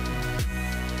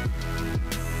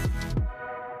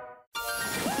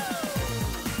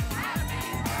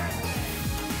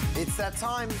 It's that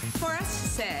time For us to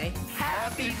say,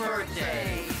 happy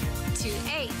birthday to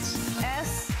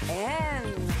HSN.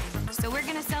 So we're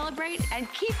gonna celebrate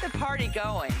and keep the party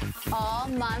going. all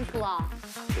month long,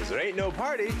 because there ain't no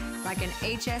party. like an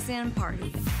HSN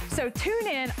party. So tune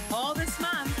in all this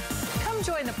month. Come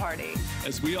join the party.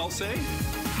 As we all say,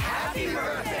 Happy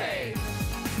birthday!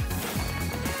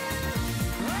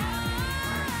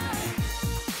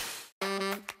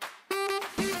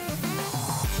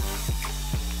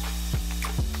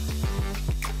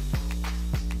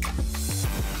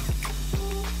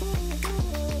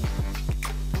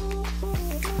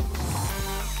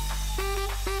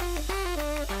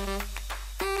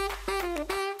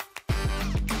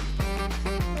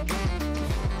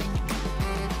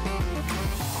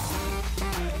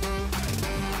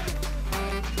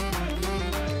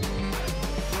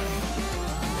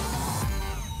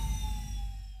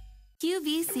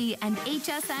 QVC and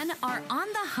HSN are on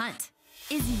the hunt.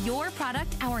 Is your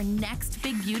product our next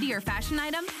big beauty or fashion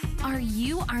item? Are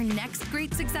you our next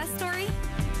great success story?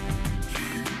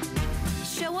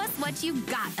 Show us what you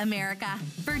got, America.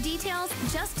 For details,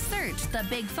 just search The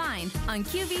Big Find on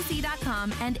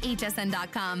QVC.com and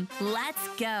HSN.com. Let's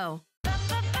go.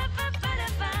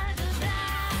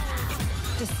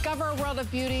 Discover a world of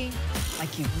beauty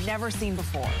like you've never seen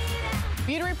before.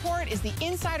 Beauty Report is the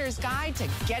insider's guide to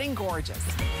getting gorgeous.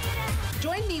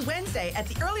 Join me Wednesday at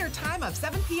the earlier time of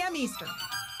 7 p.m. Eastern.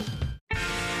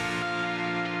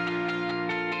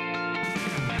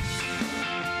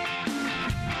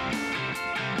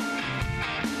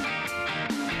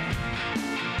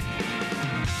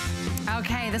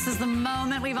 Okay, this is the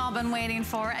moment we've all been waiting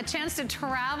for, a chance to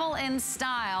travel in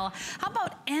style. How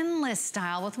about endless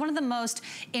style with one of the most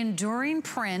enduring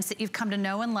prints that you've come to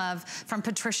know and love from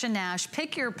Patricia Nash.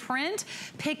 Pick your print,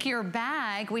 pick your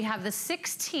bag. We have the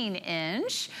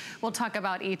 16-inch. We'll talk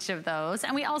about each of those.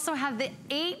 And we also have the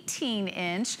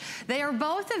 18-inch. They are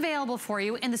both available for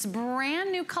you in this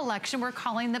brand new collection we're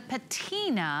calling the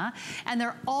Patina. And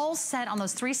they're all set on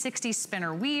those 360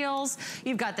 spinner wheels.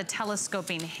 You've got the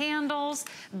telescoping handles.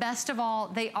 Best of all,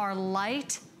 they are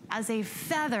light as a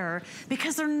feather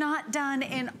because they're not done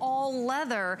in all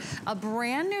leather. A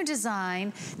brand new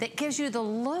design that gives you the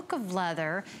look of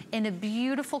leather in a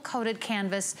beautiful coated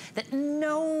canvas that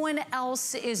no one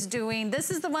else is doing.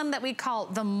 This is the one that we call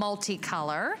the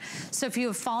multicolor. So if you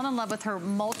have fallen in love with her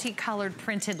multicolored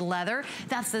printed leather,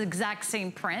 that's the exact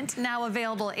same print, now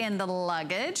available in the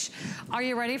luggage. Are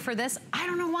you ready for this? I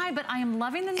don't know why, but I am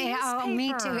loving the newspaper. Oh,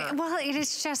 me too. Well, it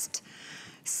is just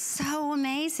so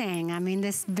amazing. I mean,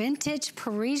 this vintage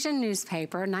Parisian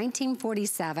newspaper,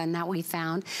 1947, that we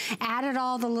found, added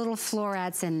all the little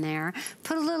florets in there,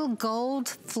 put a little gold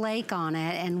flake on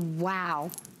it, and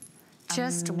wow.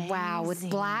 Just amazing. Wow, with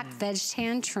black veg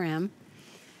tan trim.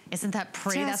 Isn't that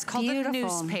pretty? Just That's called beautiful. the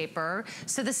newspaper.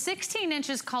 So the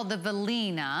 16-inch is called the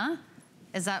Velina.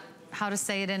 Is that how to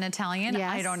say it in Italian?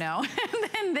 Yes. I don't know. And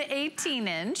then the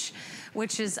 18-inch,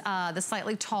 which is the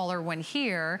slightly taller one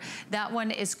here, that one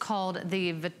is called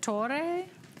the Vittore.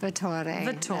 Vittore.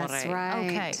 That's right.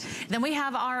 Okay. Then we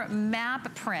have our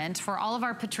map print for all of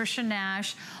our Patricia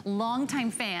Nash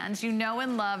longtime fans. You know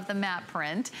and love the map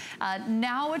print.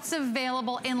 Now it's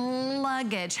available in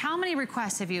luggage. How many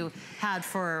requests have you had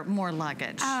for more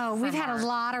luggage? Oh, we've had a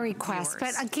lot of requests.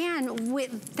 viewers? But again,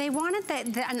 they wanted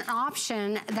an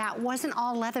option that wasn't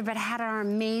all leather, but had our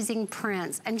amazing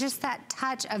prints and just that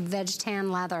touch of veg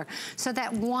tan leather. So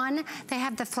that one, they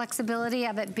have the flexibility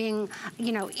of it being,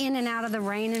 you know, in and out of the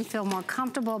rain in and feel more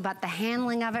comfortable about the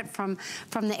handling of it from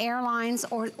the airlines,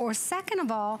 or second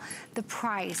of all, the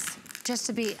price. Just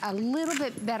to be a little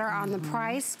bit better on the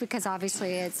price, because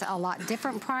obviously it's a lot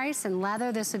different price. In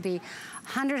leather, this would be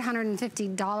 $100,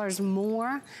 $150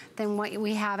 more than what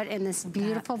we have it in this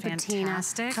beautiful patina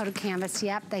coated canvas.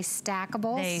 Yep, they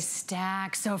stackable. They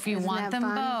stack, so if you want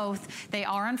them both, they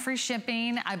are on free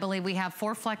shipping. I believe we have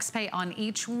 4 flex pay on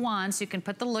each one, so you can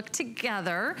put the look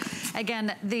together.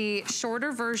 Again, the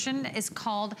shorter version is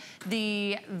called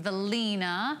the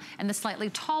Velina, and the slightly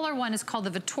taller one is called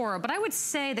the Vittoria, but I would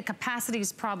say the capacity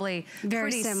is probably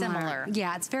pretty similar.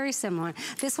 Yeah, it's very similar.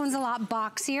 This one's a lot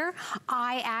boxier.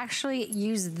 I actually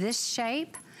use this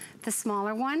shape, the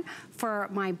smaller one, for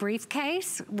my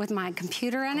briefcase with my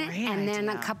computer in it, and then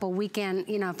a couple weekend,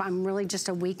 you know, if I'm really just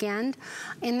a weekend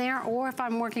in there, or if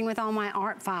I'm working with all my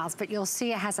art files. But you'll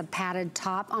see it has a padded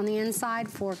top on the inside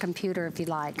for a computer if you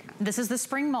like. This is the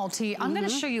spring multi. I'm gonna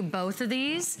show you both of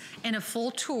these in a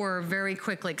full tour very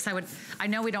quickly, because I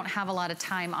know we don't have a lot of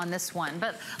time on this one,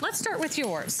 but let's start with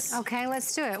yours. Okay,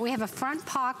 let's do it. We have a front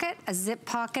pocket, a zip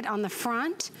pocket on the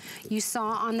front. You saw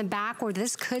on the back where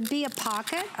this could be a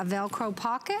pocket, a Velcro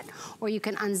pocket, or you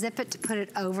can unzip it to put it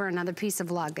over another piece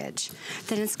of luggage.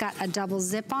 Then it's got a double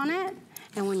zip on it,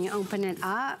 and when you open it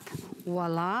up,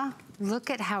 voila, look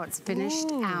at how it's finished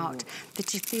out.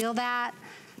 Did you feel that,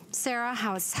 Sarah,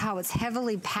 how it's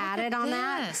heavily padded on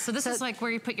that? So this is like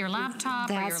where you put your laptop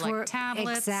or your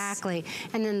tablets. Exactly.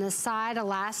 And then the side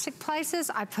elastic places,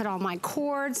 I put all my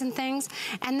cords and things.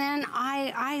 And then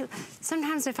I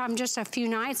sometimes if I'm just a few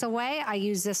nights away, I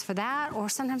use this for that, or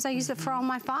sometimes I use it for all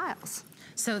my files.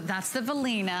 So that's the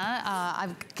Velina. I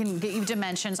can get you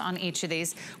dimensions on each of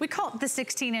these. We call it the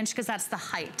 16-inch because that's the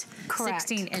height. Correct.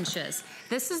 16 inches.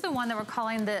 This is the one that we're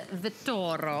calling the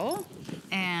Vittoria.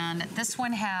 And this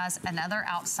one has another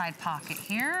outside pocket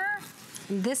here.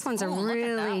 This one's a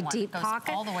really deep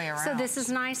pocket. All the way around. So this is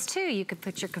nice too. You could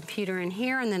put your computer in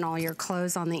here and then all your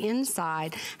clothes on the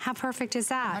inside. How perfect is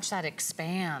that? How much that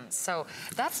expands. So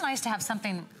that's nice to have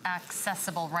something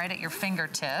accessible right at your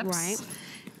fingertips. Right.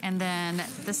 And then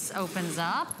this opens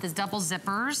up. The double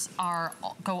zippers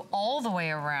go all the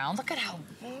way around. Look at how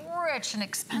rich and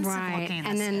expensive looking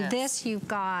this is. And then this you've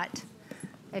got,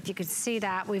 if you could see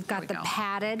that, we've got the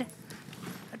padded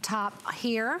top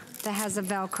here that has a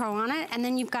Velcro on it. And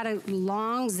then you've got a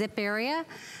long zip area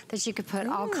that you could put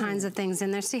all kinds of things in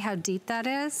there. See how deep that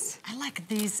is? I like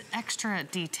these extra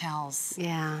details.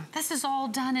 Yeah. This is all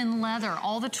done in leather.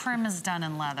 All the trim is done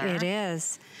in leather. It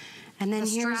is. And then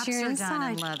here's your inside. The straps are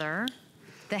done in leather.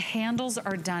 The handles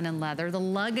are done in leather. The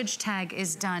luggage tag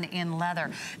is done in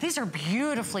leather. These are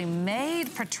beautifully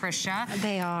made, Patricia.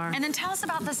 They are. And then tell us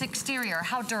about this exterior.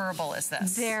 How durable is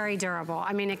this? Very durable.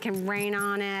 I mean, it can rain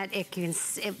on it.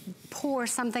 It pour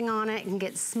something on it. It can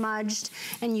get smudged,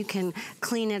 and you can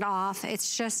clean it off.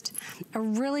 It's just a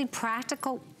really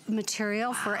practical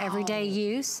material for everyday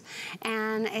use,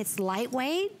 and it's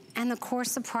lightweight. And of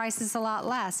course, the price is a lot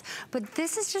less. But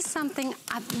this is just something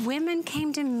women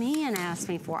came to me and asked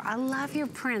me for. I love your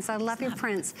prints. I love your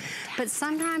prints. But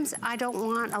sometimes I don't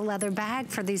want a leather bag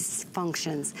for these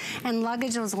functions. And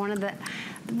luggage was one of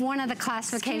the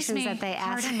classifications that they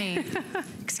asked. Pardon me.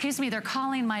 Excuse me, they're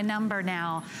calling my number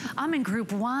now. I'm in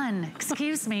group 1.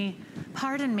 Excuse me.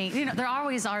 Pardon me. You know, there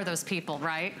always are those people,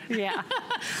 right? Yeah.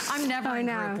 I'm never in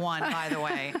group 1, by the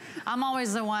way. I'm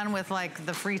always the one with like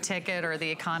the free ticket or the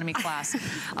economy class.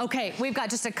 Okay, we've got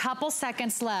just a couple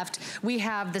seconds left. We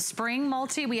have the spring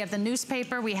multi, we have the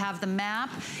newspaper, we have the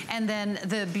map, and then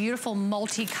the beautiful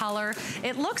multicolor.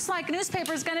 It looks like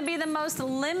newspaper is gonna be the most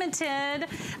limited.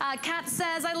 Kat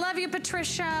says, I love you,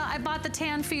 Patricia. I bought the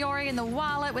tan Fiore in the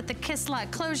wallet with the kiss lock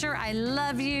closure. I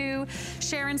love you.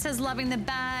 Sharon says, loving the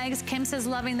bags. Kim says,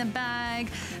 loving the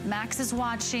bag. Max is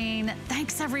watching.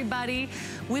 Thanks, everybody.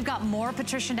 We've got more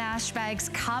Patricia Nash bags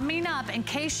coming up. In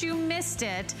case you missed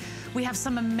it, we have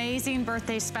some amazing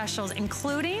birthday specials,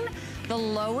 including the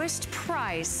lowest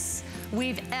price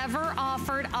we've ever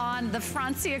offered on the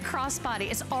Francia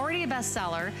crossbody. It's already a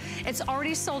bestseller. It's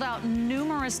already sold out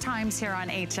numerous times here on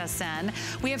HSN.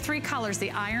 We have 3 colors,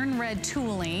 the iron red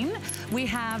tooling. We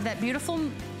have that beautiful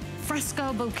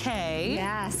fresco bouquet.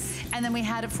 Yes. And then we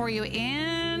had it for you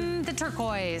in the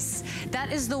turquoise.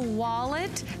 That is the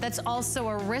wallet. That's also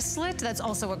a wristlet. That's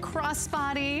also a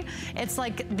crossbody. It's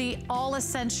like the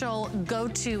all-essential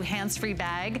go-to hands-free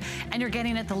bag, and you're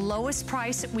getting it the lowest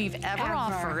price we've ever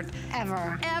offered.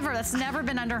 Ever. That's never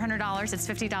been under $100. It's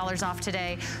 $50 off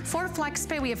today. For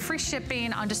FlexPay, we have free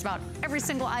shipping on just about every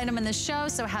single item in the show,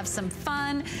 so have some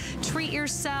fun, treat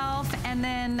yourself, and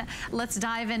then let's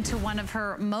dive into one of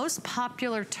her most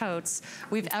popular totes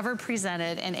we've ever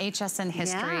presented in HSN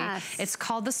history. Yes. It's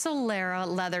called the Solera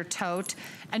leather tote,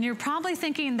 and you're probably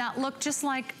thinking that looked just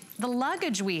like the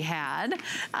luggage we had,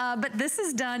 but this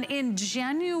is done in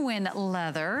genuine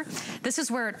leather. This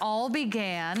is where it all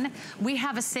began. We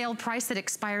have a sale price that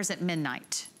expires at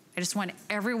midnight. I just want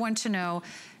everyone to know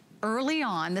early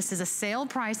on, this is a sale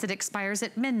price that expires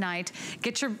at midnight.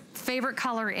 Get your favorite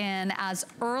color in as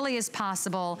early as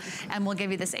possible, and we'll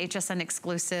give you this HSN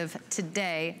exclusive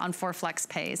today on 4 flex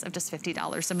pays of just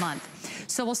 $50 a month.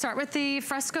 So we'll start with the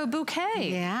Fresco Bouquet.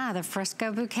 Yeah, the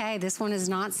Fresco Bouquet. This one is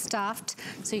not stuffed,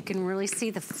 so you can really see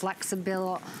the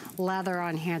flexible leather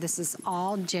on here. This is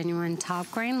all genuine top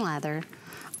grain leather.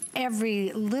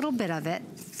 Every little bit of it,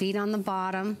 feet on the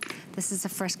bottom. This is a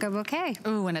Fresco Bouquet.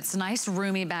 Ooh, and it's a nice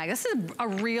roomy bag. This is a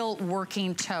real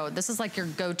working tote. This is like your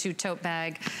go-to tote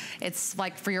bag. It's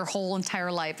like for your whole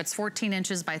entire life. It's 14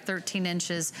 inches by 13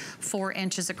 inches, 4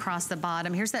 inches across the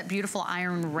bottom. Here's that beautiful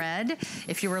iron red.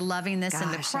 If you were loving this in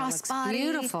the crossbody.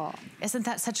 Beautiful. Isn't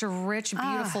that such a rich,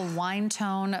 beautiful wine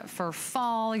tone for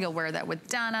fall? You'll wear that with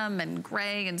denim and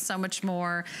gray and so much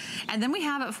more. And then we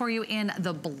have it for you in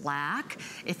the black.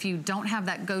 If you don't have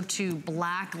that go-to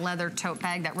black leather tote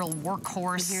bag, that real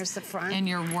workhorse. And here's the front. In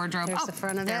your wardrobe. Here's the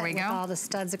front of there it we go. with all the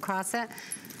studs across it.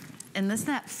 And isn't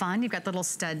that fun? You've got the little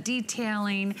stud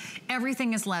detailing.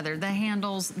 Everything is leather. The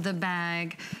handles, the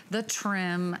bag, the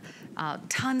trim,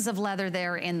 tons of leather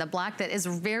there in the black. That is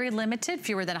very limited,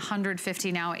 fewer than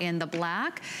 150 now in the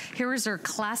black. Here is our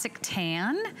classic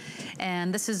tan.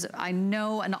 And this is, I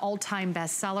know, an all-time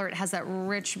bestseller. It has that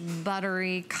rich,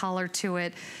 buttery color to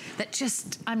it that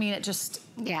just, I mean, it just,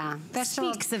 yeah,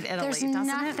 speaks of Italy, There's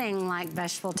nothing like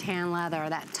vegetable tan leather.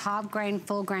 That top grain,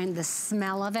 full grain, the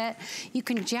smell of it. You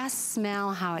can just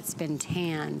smell how it's been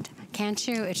tanned, can't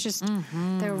you? It's just,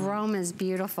 the aroma is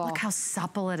beautiful. Look how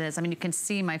supple it is. I mean, you can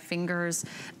see my fingers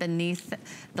beneath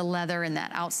the leather in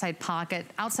that outside pocket.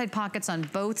 Outside pockets on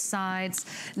both sides.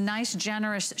 Nice,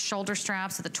 generous shoulder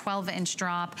straps with a 12-inch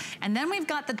drop. And then we've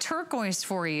got the turquoise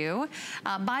for you.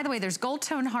 By the way, there's gold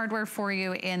tone hardware for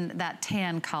you in that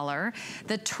tan color.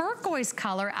 The turquoise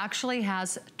color actually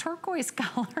has turquoise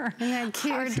color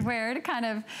hardware to kind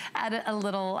of add a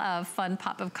little fun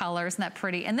pop of color. Isn't that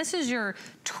pretty? And this is your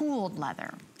tooled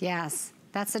leather. Yes.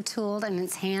 That's a tooled, and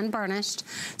it's hand burnished.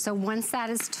 So once that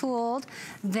is tooled,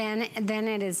 then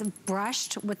it is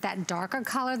brushed with that darker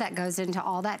color that goes into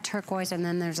all that turquoise, and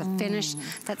then there's a finish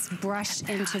that's brushed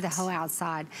into the whole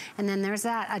outside. And then there's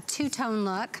a two-tone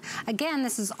look. Again,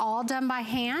 this is all done by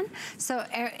hand, so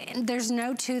there's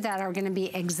no two that are gonna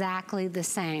be exactly the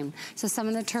same. So some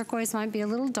of the turquoise might be a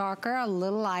little darker, a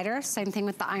little lighter. Same thing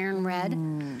with the iron red.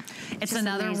 It's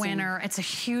another winner. It's a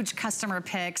huge customer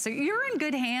pick. So you're in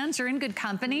good hands, you're in good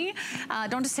company.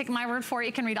 Don't just take my word for it.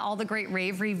 You can read all the great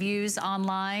rave reviews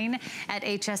online at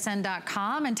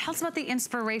hsn.com, and tell us about the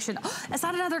inspiration. Oh, is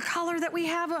that another color that we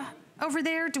have over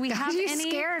there? Do we have any?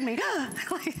 You scared me.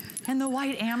 And the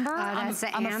white amber?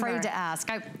 I'm afraid to ask.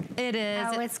 It is.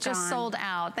 Oh, it's just sold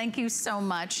out. Thank you so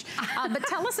much. But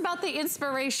tell us about the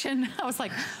inspiration. I was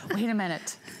like, wait a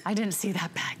minute. I didn't see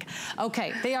that bag.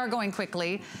 Okay, they are going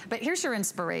quickly. But here's your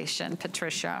inspiration,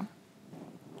 Patricia.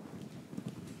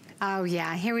 Oh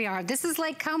yeah, here we are. This is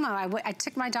Lake Como. I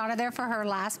took my daughter there for her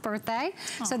last birthday.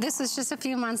 Aww. So this was just a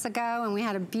few months ago, and we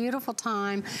had a beautiful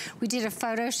time. We did a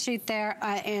photo shoot there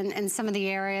in some of the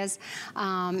areas,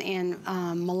 in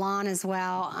Milan as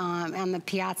well, on the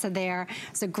piazza there.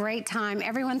 It was a great time.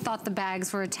 Everyone thought the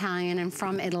bags were Italian and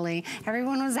from Italy.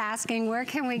 Everyone was asking, where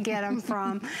can we get them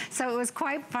from? So it was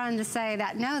quite fun to say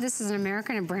that, no, this is an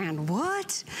American brand.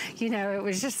 What? You know, it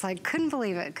was just like, couldn't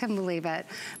believe it, couldn't believe it.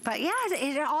 But yeah,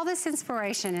 all this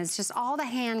inspiration is just all the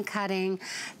hand cutting,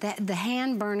 the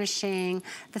hand burnishing,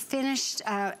 the finished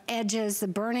edges, the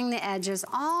burning the edges,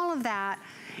 all of that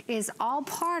is all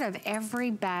part of every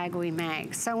bag we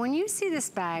make. So when you see this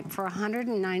bag for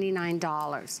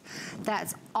 $199,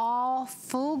 that's all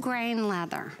full grain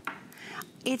leather.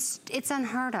 It's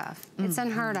unheard of. It's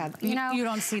unheard of. You know, you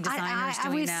don't see designers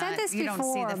doing we've that. said this you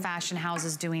before. don't see the fashion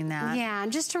houses doing that. Yeah,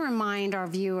 and just to remind our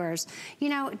viewers, you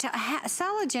know, to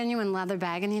sell a genuine leather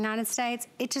bag in the United States,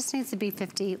 it just needs to be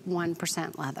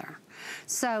 51% leather.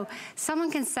 So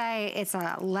someone can say it's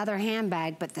a leather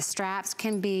handbag, but the straps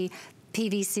can be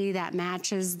PVC that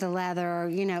matches the leather,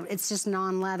 you know, it's just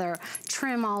non-leather,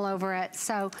 trim all over it.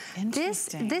 So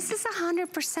this is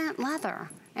 100% leather.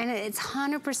 And it's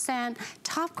 100%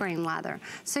 top grain leather.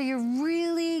 So you're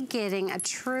really getting a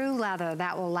true leather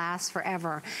that will last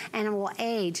forever. And it will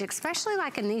age, especially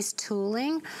like in these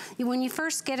tooling. When you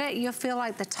first get it, you'll feel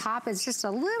like the top is just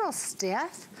a little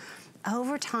stiff.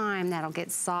 Over time, that'll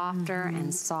get softer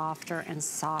and softer and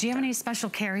softer. Do you have any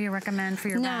special care you recommend for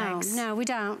your bags? No, we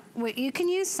don't. You can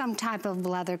use some type of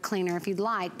leather cleaner if you'd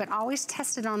like, but always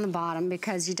test it on the bottom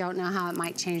because you don't know how it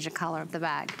might change the color of the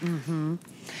bag.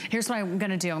 Here's what I'm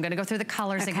gonna do. I'm gonna go through the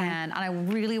colors again, and I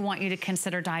really want you to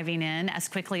consider diving in as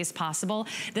quickly as possible.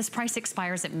 This price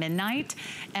expires at midnight,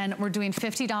 and we're doing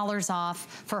 $50 off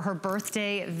for her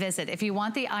birthday visit. If you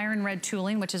want the iron red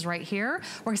tooling, which is right here,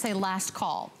 we're gonna say last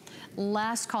call.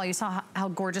 Last call. You saw how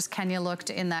gorgeous Kenya looked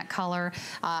in that color.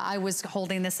 I was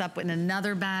holding this up in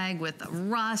another bag with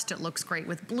rust. It looks great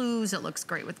with blues. It looks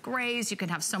great with grays. You can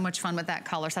have so much fun with that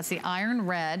color. So that's the iron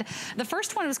red. The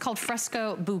first one was called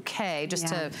Fresco Bouquet, just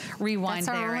to rewind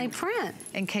there. That's our only print.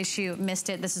 In case you missed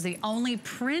it, this is the only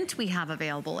print we have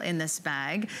available in this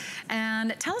bag.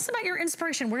 And tell us about your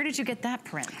inspiration. Where did you get that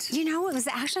print? You know, it was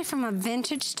actually from a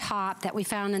vintage top that we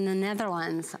found in the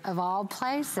Netherlands, of all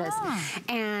places.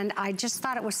 And I just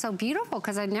thought it was so beautiful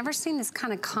because I'd never seen this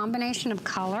kind of combination of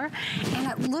color, and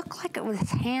it looked like it was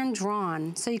hand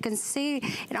drawn. So you can see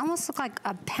it almost looked like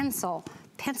a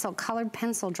colored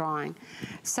pencil drawing.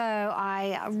 So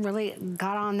I really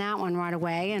got on that one right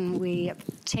away, and we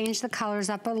changed the colors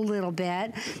up a little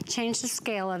bit, changed the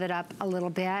scale of it up a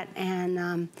little bit,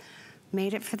 and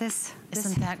made it for this.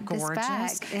 Isn't that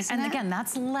gorgeous? And again,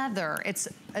 that's leather.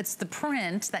 It's the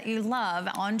print that you love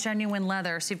on genuine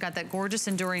leather. So you've got that gorgeous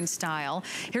enduring style.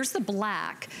 Here's the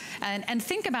black. And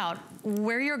think about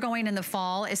where you're going in the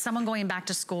fall. Is someone going back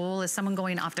to school? Is someone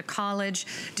going off to college?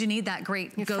 Do you need that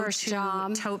great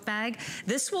go-to tote bag?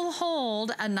 This will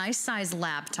hold a nice size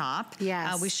laptop.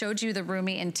 Yes. We showed you the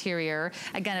roomy interior.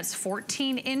 Again, it's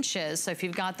 14 inches. So if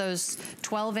you've got those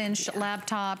 12-inch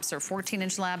laptops or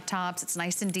 14-inch laptops, it's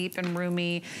nice and deep and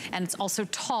roomy, and it's also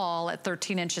tall at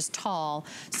 13 inches tall.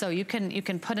 So you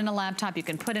can put in a laptop, you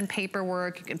can put in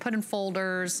paperwork, you can put in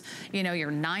folders, you know,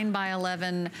 your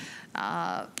 9x11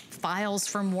 files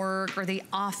from work or the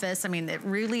office. I mean, it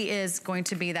really is going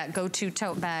to be that go-to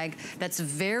tote bag that's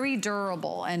very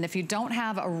durable. And if you don't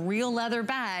have a real leather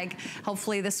bag,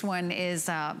 hopefully this one is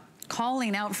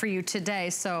calling out for you today.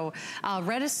 So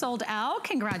red is sold out.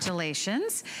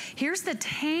 Congratulations. Here's the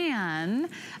tan.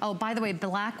 Oh, by the way,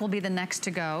 black will be the next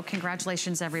to go.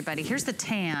 Congratulations, everybody. Here's the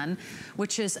tan,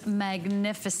 which is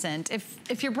magnificent.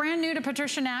 If you're brand new to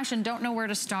Patricia Nash and don't know where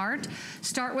to start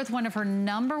with one of her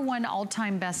 #1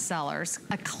 all-time bestsellers,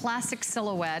 a classic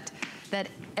silhouette that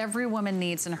every woman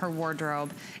needs in her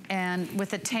wardrobe. And with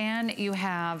the tan, you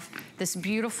have this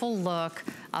beautiful look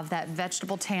of that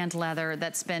vegetable tanned leather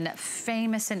that's been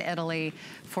famous in Italy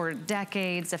for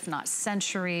decades, if not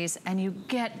centuries, and you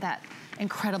get that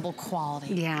incredible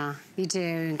quality. Yeah, you do.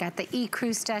 You got the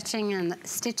ecru stitching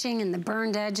and the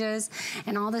burned edges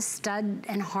and all the stud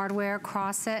and hardware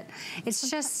across it. It's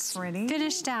just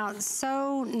finished out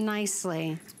so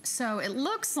nicely. So it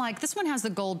looks like this one has the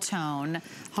gold tone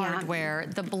hardware.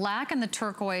 The black and the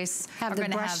turquoise have the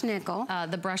brushed nickel.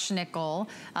 The brushed nickel.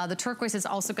 The turquoise is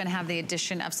also going to have the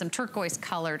addition of some turquoise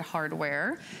colored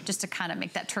hardware, just to kind of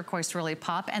make that turquoise really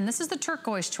pop. And this is the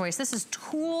turquoise choice. This is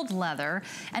tooled leather.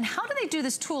 And how do they do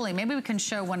this tooling? Maybe we can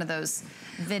show one of those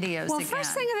videos again.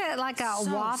 First think of it like a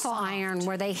waffle iron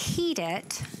where they heat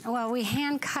it. Well, we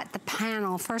hand cut the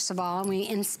panel, first of all, and we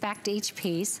inspect each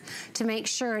piece to make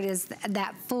sure it is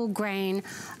that full grain,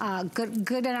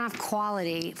 good enough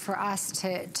quality for us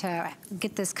to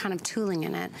get this kind of tooling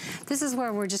in it. This is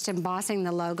where we're just embossing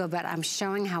the logo, but I'm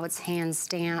showing how it's hand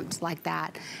stamped like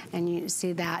that. And you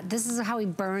see that. This is how we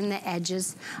burn the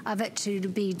edges of it to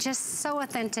be just so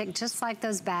authentic, just like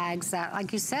those bags that,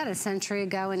 like you said, a century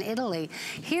ago in Italy.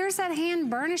 Here's that hand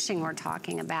burnishing we're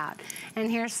talking about. And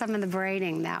here's some of the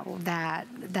braiding that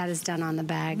is done on the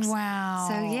bags. Wow.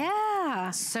 So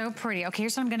yeah. So pretty. Okay,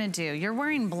 here's what I'm gonna do. You're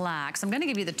wearing black, so I'm gonna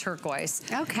give you the turquoise.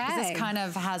 Okay. Because this kind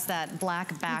of has that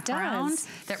black background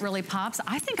that really pops.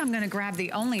 I think I'm gonna grab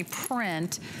the only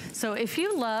print. So if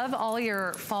you love all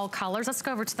your fall colors, let's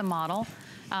go over to the model.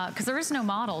 Because there is no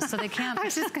model, so they can't. I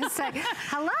was just gonna say,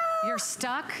 hello. You're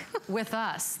stuck with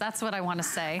us. That's what I want to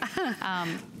say.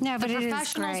 No, but the it is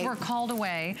professionals great. were called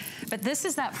away, but this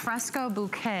is that fresco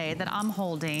bouquet that I'm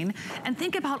holding. And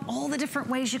think about all the different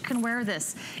ways you can wear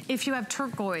this. If you have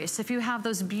turquoise, if you have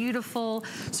those beautiful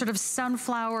sort of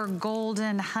sunflower,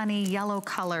 golden, honey, yellow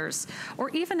colors, or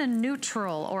even a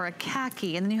neutral or a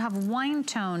khaki, and then you have wine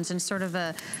tones and sort of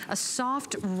a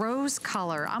soft rose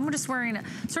color. I'm just wearing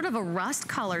sort of a rust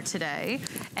color today,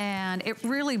 and it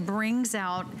really brings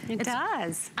out. It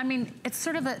does. I mean, it's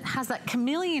sort of has that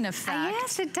chameleon effect.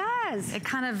 Yes, it does. It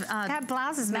kind of that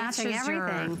blouse is matching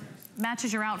everything.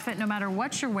 Matches your outfit no matter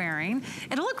what you're wearing.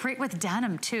 It'll look great with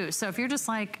denim too. So if you're just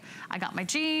like, I got my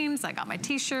jeans, I got my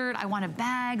t-shirt, I want a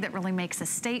bag that really makes a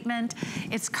statement.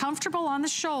 It's comfortable on the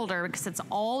shoulder because it's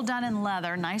all done in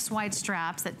leather, nice wide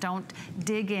straps that don't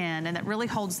dig in and that really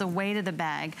holds the weight of the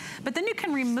bag. But then you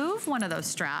can remove one of those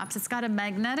straps. It's got a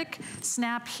magnetic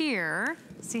snap here.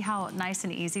 See how nice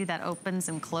and easy that opens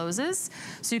and closes?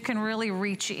 So you can really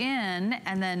reach in,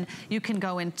 and then you can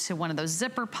go into one of those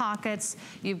zipper pockets.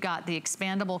 You've got the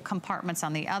expandable compartments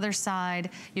on the other side.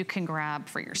 You can grab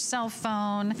for your cell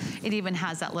phone. It even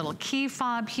has that little key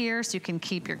fob here, so you can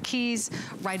keep your keys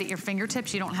right at your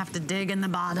fingertips. You don't have to dig in the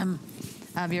bottom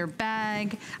of your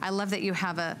bag. I love that you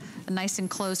have a nice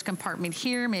enclosed compartment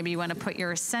here. Maybe you want to put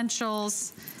your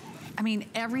essentials. I mean,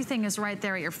 everything is right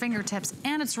there at your fingertips,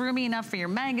 and it's roomy enough for your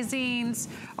magazines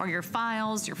or your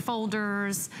files, your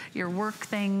folders, your work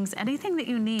things, anything that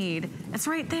you need. It's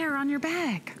right there on your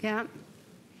bag. Yeah.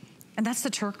 And that's the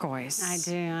turquoise. I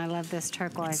do. I love this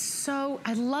turquoise.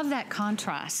 I love that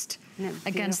contrast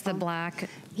against the black.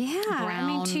 Yeah, brown. I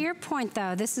mean, to your point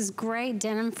though, this is great,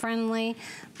 denim friendly,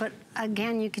 but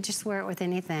again, you could just wear it with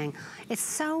anything. It's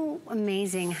so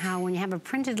amazing how when you have a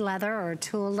printed leather or a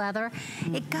tulle leather,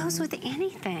 it goes with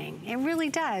anything. It really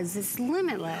does. It's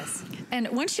limitless. And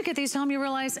once you get these home, you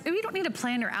realize you don't need to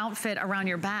plan your outfit around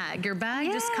your bag. Your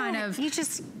bag just kind of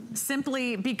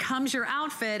simply becomes your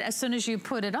outfit as soon as you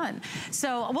put it on.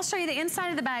 So we'll show you the inside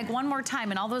of the bag one more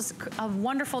time in all those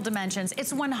wonderful dimensions.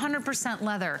 It's 100%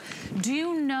 leather. Do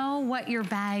you know what your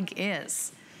bag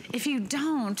is? If you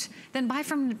don't, then buy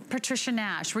from Patricia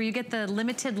Nash, where you get the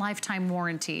limited lifetime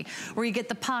warranty, where you get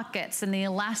the pockets and the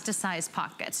elasticized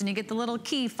pockets, and you get the little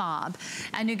key fob,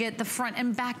 and you get the front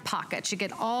and back pockets. You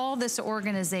get all this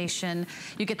organization.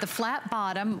 You get the flat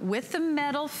bottom with the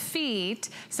metal feet,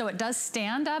 so it does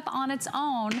stand up on its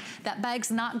own. That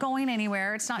bag's not going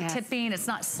anywhere. It's not tipping. It's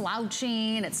not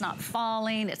slouching. It's not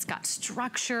falling. It's got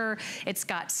structure. It's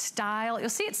got style. You'll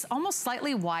see it's almost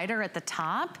slightly wider at the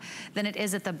top than it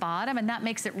is at the bottom, and that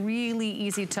makes it really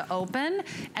easy to open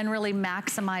and really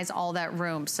maximize all that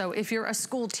room. So if you're a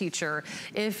school teacher,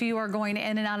 if you are going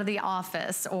in and out of the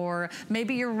office, or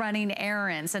maybe you're running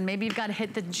errands and maybe you've got to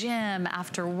hit the gym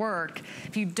after work,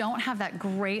 if you don't have that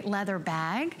great leather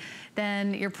bag,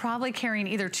 then you're probably carrying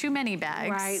either too many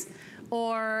bags,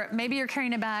 or maybe you're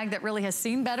carrying a bag that really has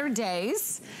seen better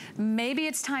days. Maybe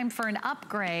it's time for an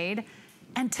upgrade.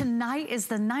 And tonight is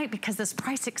the night, because this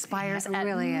price expires at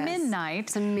midnight.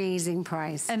 It's an amazing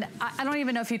price. And I don't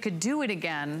even know if you could do it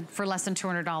again for less than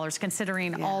 $200,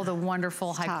 considering all the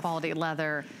wonderful high quality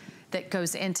leather that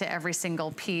goes into every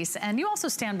single piece. And you also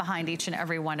stand behind each and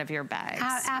every one of your bags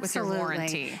with your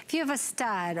warranty. If you have a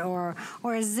stud or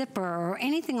a zipper or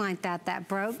anything like that that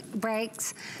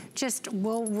breaks,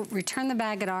 we'll return the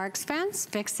bag at our expense,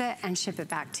 fix it, and ship it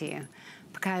back to you.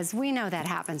 Because we know that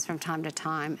happens from time to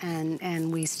time,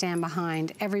 and we stand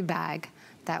behind every bag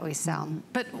that we sell.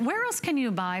 But where else can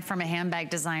you buy from a handbag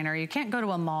designer? You can't go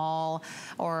to a mall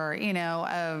or, you know,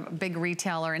 a big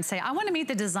retailer and say, I want to meet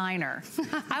the designer.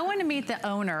 I want to meet the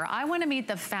owner. I want to meet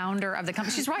the founder of the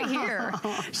company. She's right here.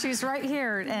 She's right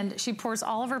here, and she pours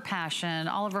all of her passion,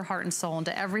 all of her heart and soul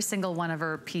into every single one of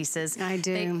her pieces. I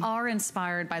do. They are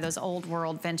inspired by those old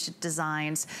world vintage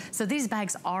designs. So these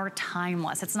bags are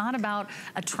timeless. It's not about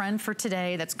a trend for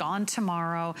today that's gone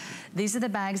tomorrow. These are the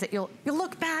bags that you'll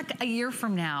look back a year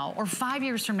from now or 5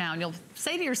 years from now, and you'll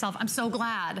say to yourself, I'm so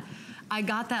glad I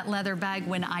got that leather bag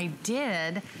when I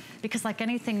did, because like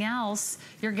anything else,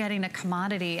 you're getting a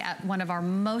commodity at one of our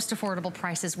most affordable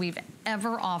prices we've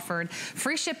ever offered.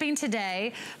 Free shipping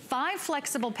today, 5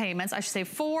 flexible payments, I should say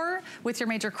 4 with your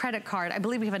major credit card. I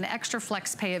believe we have an extra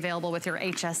flex pay available with your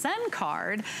HSN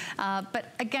card.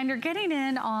 But again, you're getting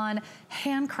in on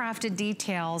handcrafted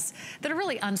details that are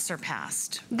really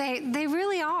unsurpassed. They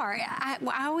really are.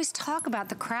 I always talk about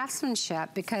the craftsmanship,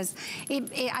 because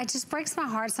it just breaks my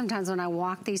heart sometimes when I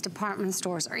walk these department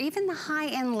stores or even the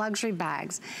high-end luxury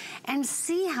bags and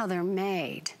see how they're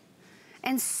made.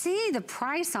 and see the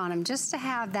price on them, just to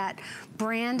have that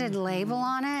branded label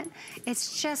on it.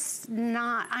 It's just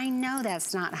not, I know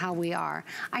that's not how we are.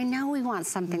 I know we want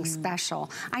something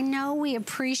special. I know we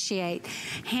appreciate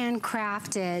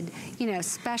handcrafted, you know,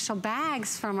 special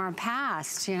bags from our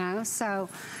past, you know, so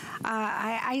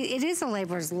it is a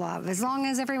labor's love. As long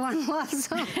as everyone loves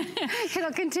them,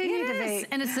 it'll continue to be.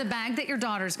 And it's the bag that your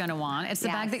daughter's gonna want. It's the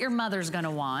bag that your mother's gonna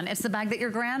want. It's the bag that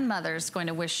your grandmother's going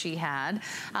to wish she had.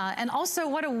 And also,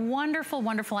 what a wonderful,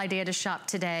 wonderful idea to shop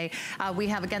today. We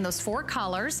have, again, those 4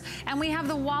 colors, and we have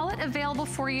the wallet available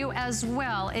for you as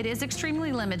well. It is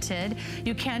extremely limited.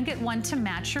 You can get one to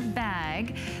match your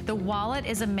bag. The wallet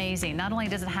is amazing. Not only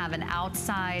does it have an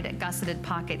outside gusseted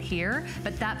pocket here,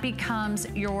 but that becomes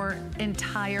your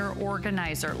entire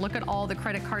organizer. Look at all the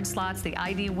credit card slots, the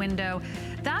ID window.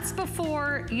 That's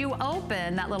before you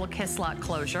open that little kiss lock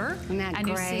closure. Isn't that and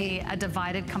great? You see a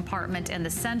divided compartment in the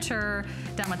center,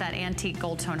 done with that antique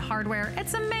gold tone hardware.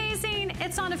 It's amazing.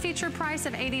 It's on a feature price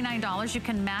of $89. You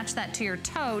can match that to your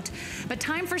tote. But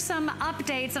time for some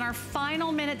updates in our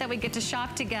final minute that we get to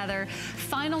shop together.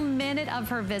 Final minute of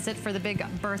her visit for the big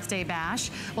birthday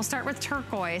bash. We'll start with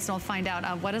turquoise, and we'll find out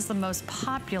what is the most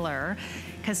popular,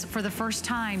 because for the first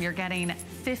time, you're getting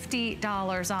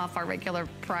 $50 off our regular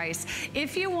price.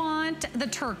 If you want the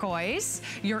turquoise,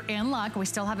 you're in luck. We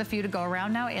still have a few to go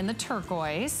around now in the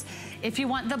turquoise. If you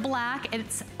want the black,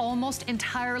 it's almost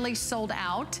entirely sold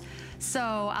out.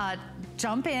 So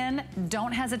jump in,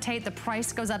 don't hesitate. The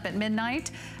price goes up at midnight.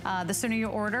 The sooner you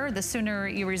order, the sooner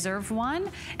you reserve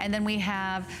one. And then we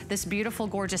have this beautiful,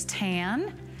 gorgeous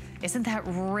tan. Isn't that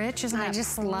rich? Isn't that I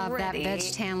just love that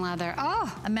beige tan leather.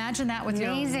 Oh, imagine that with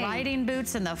amazing. Your riding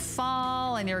boots in the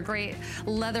fall and your great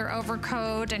leather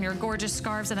overcoat and your gorgeous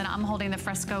scarves. And then I'm holding the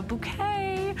fresco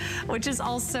bouquet, which is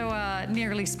also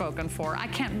nearly spoken for. I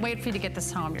can't wait for you to get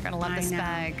this home. You're gonna love this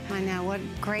bag. I know, what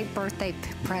great birthday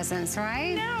presents,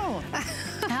 right? No.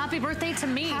 Happy birthday to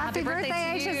me. Happy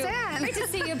birthday to you. HSN. Great to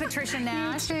see you, Patricia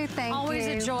Nash. You too, thank Always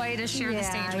you. a joy to share the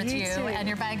stage with you. Too. And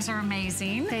your bags are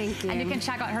amazing. Thank you. And you can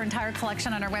check out her entire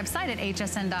collection on our website at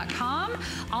hsn.com.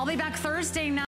 I'll be back Thursday night.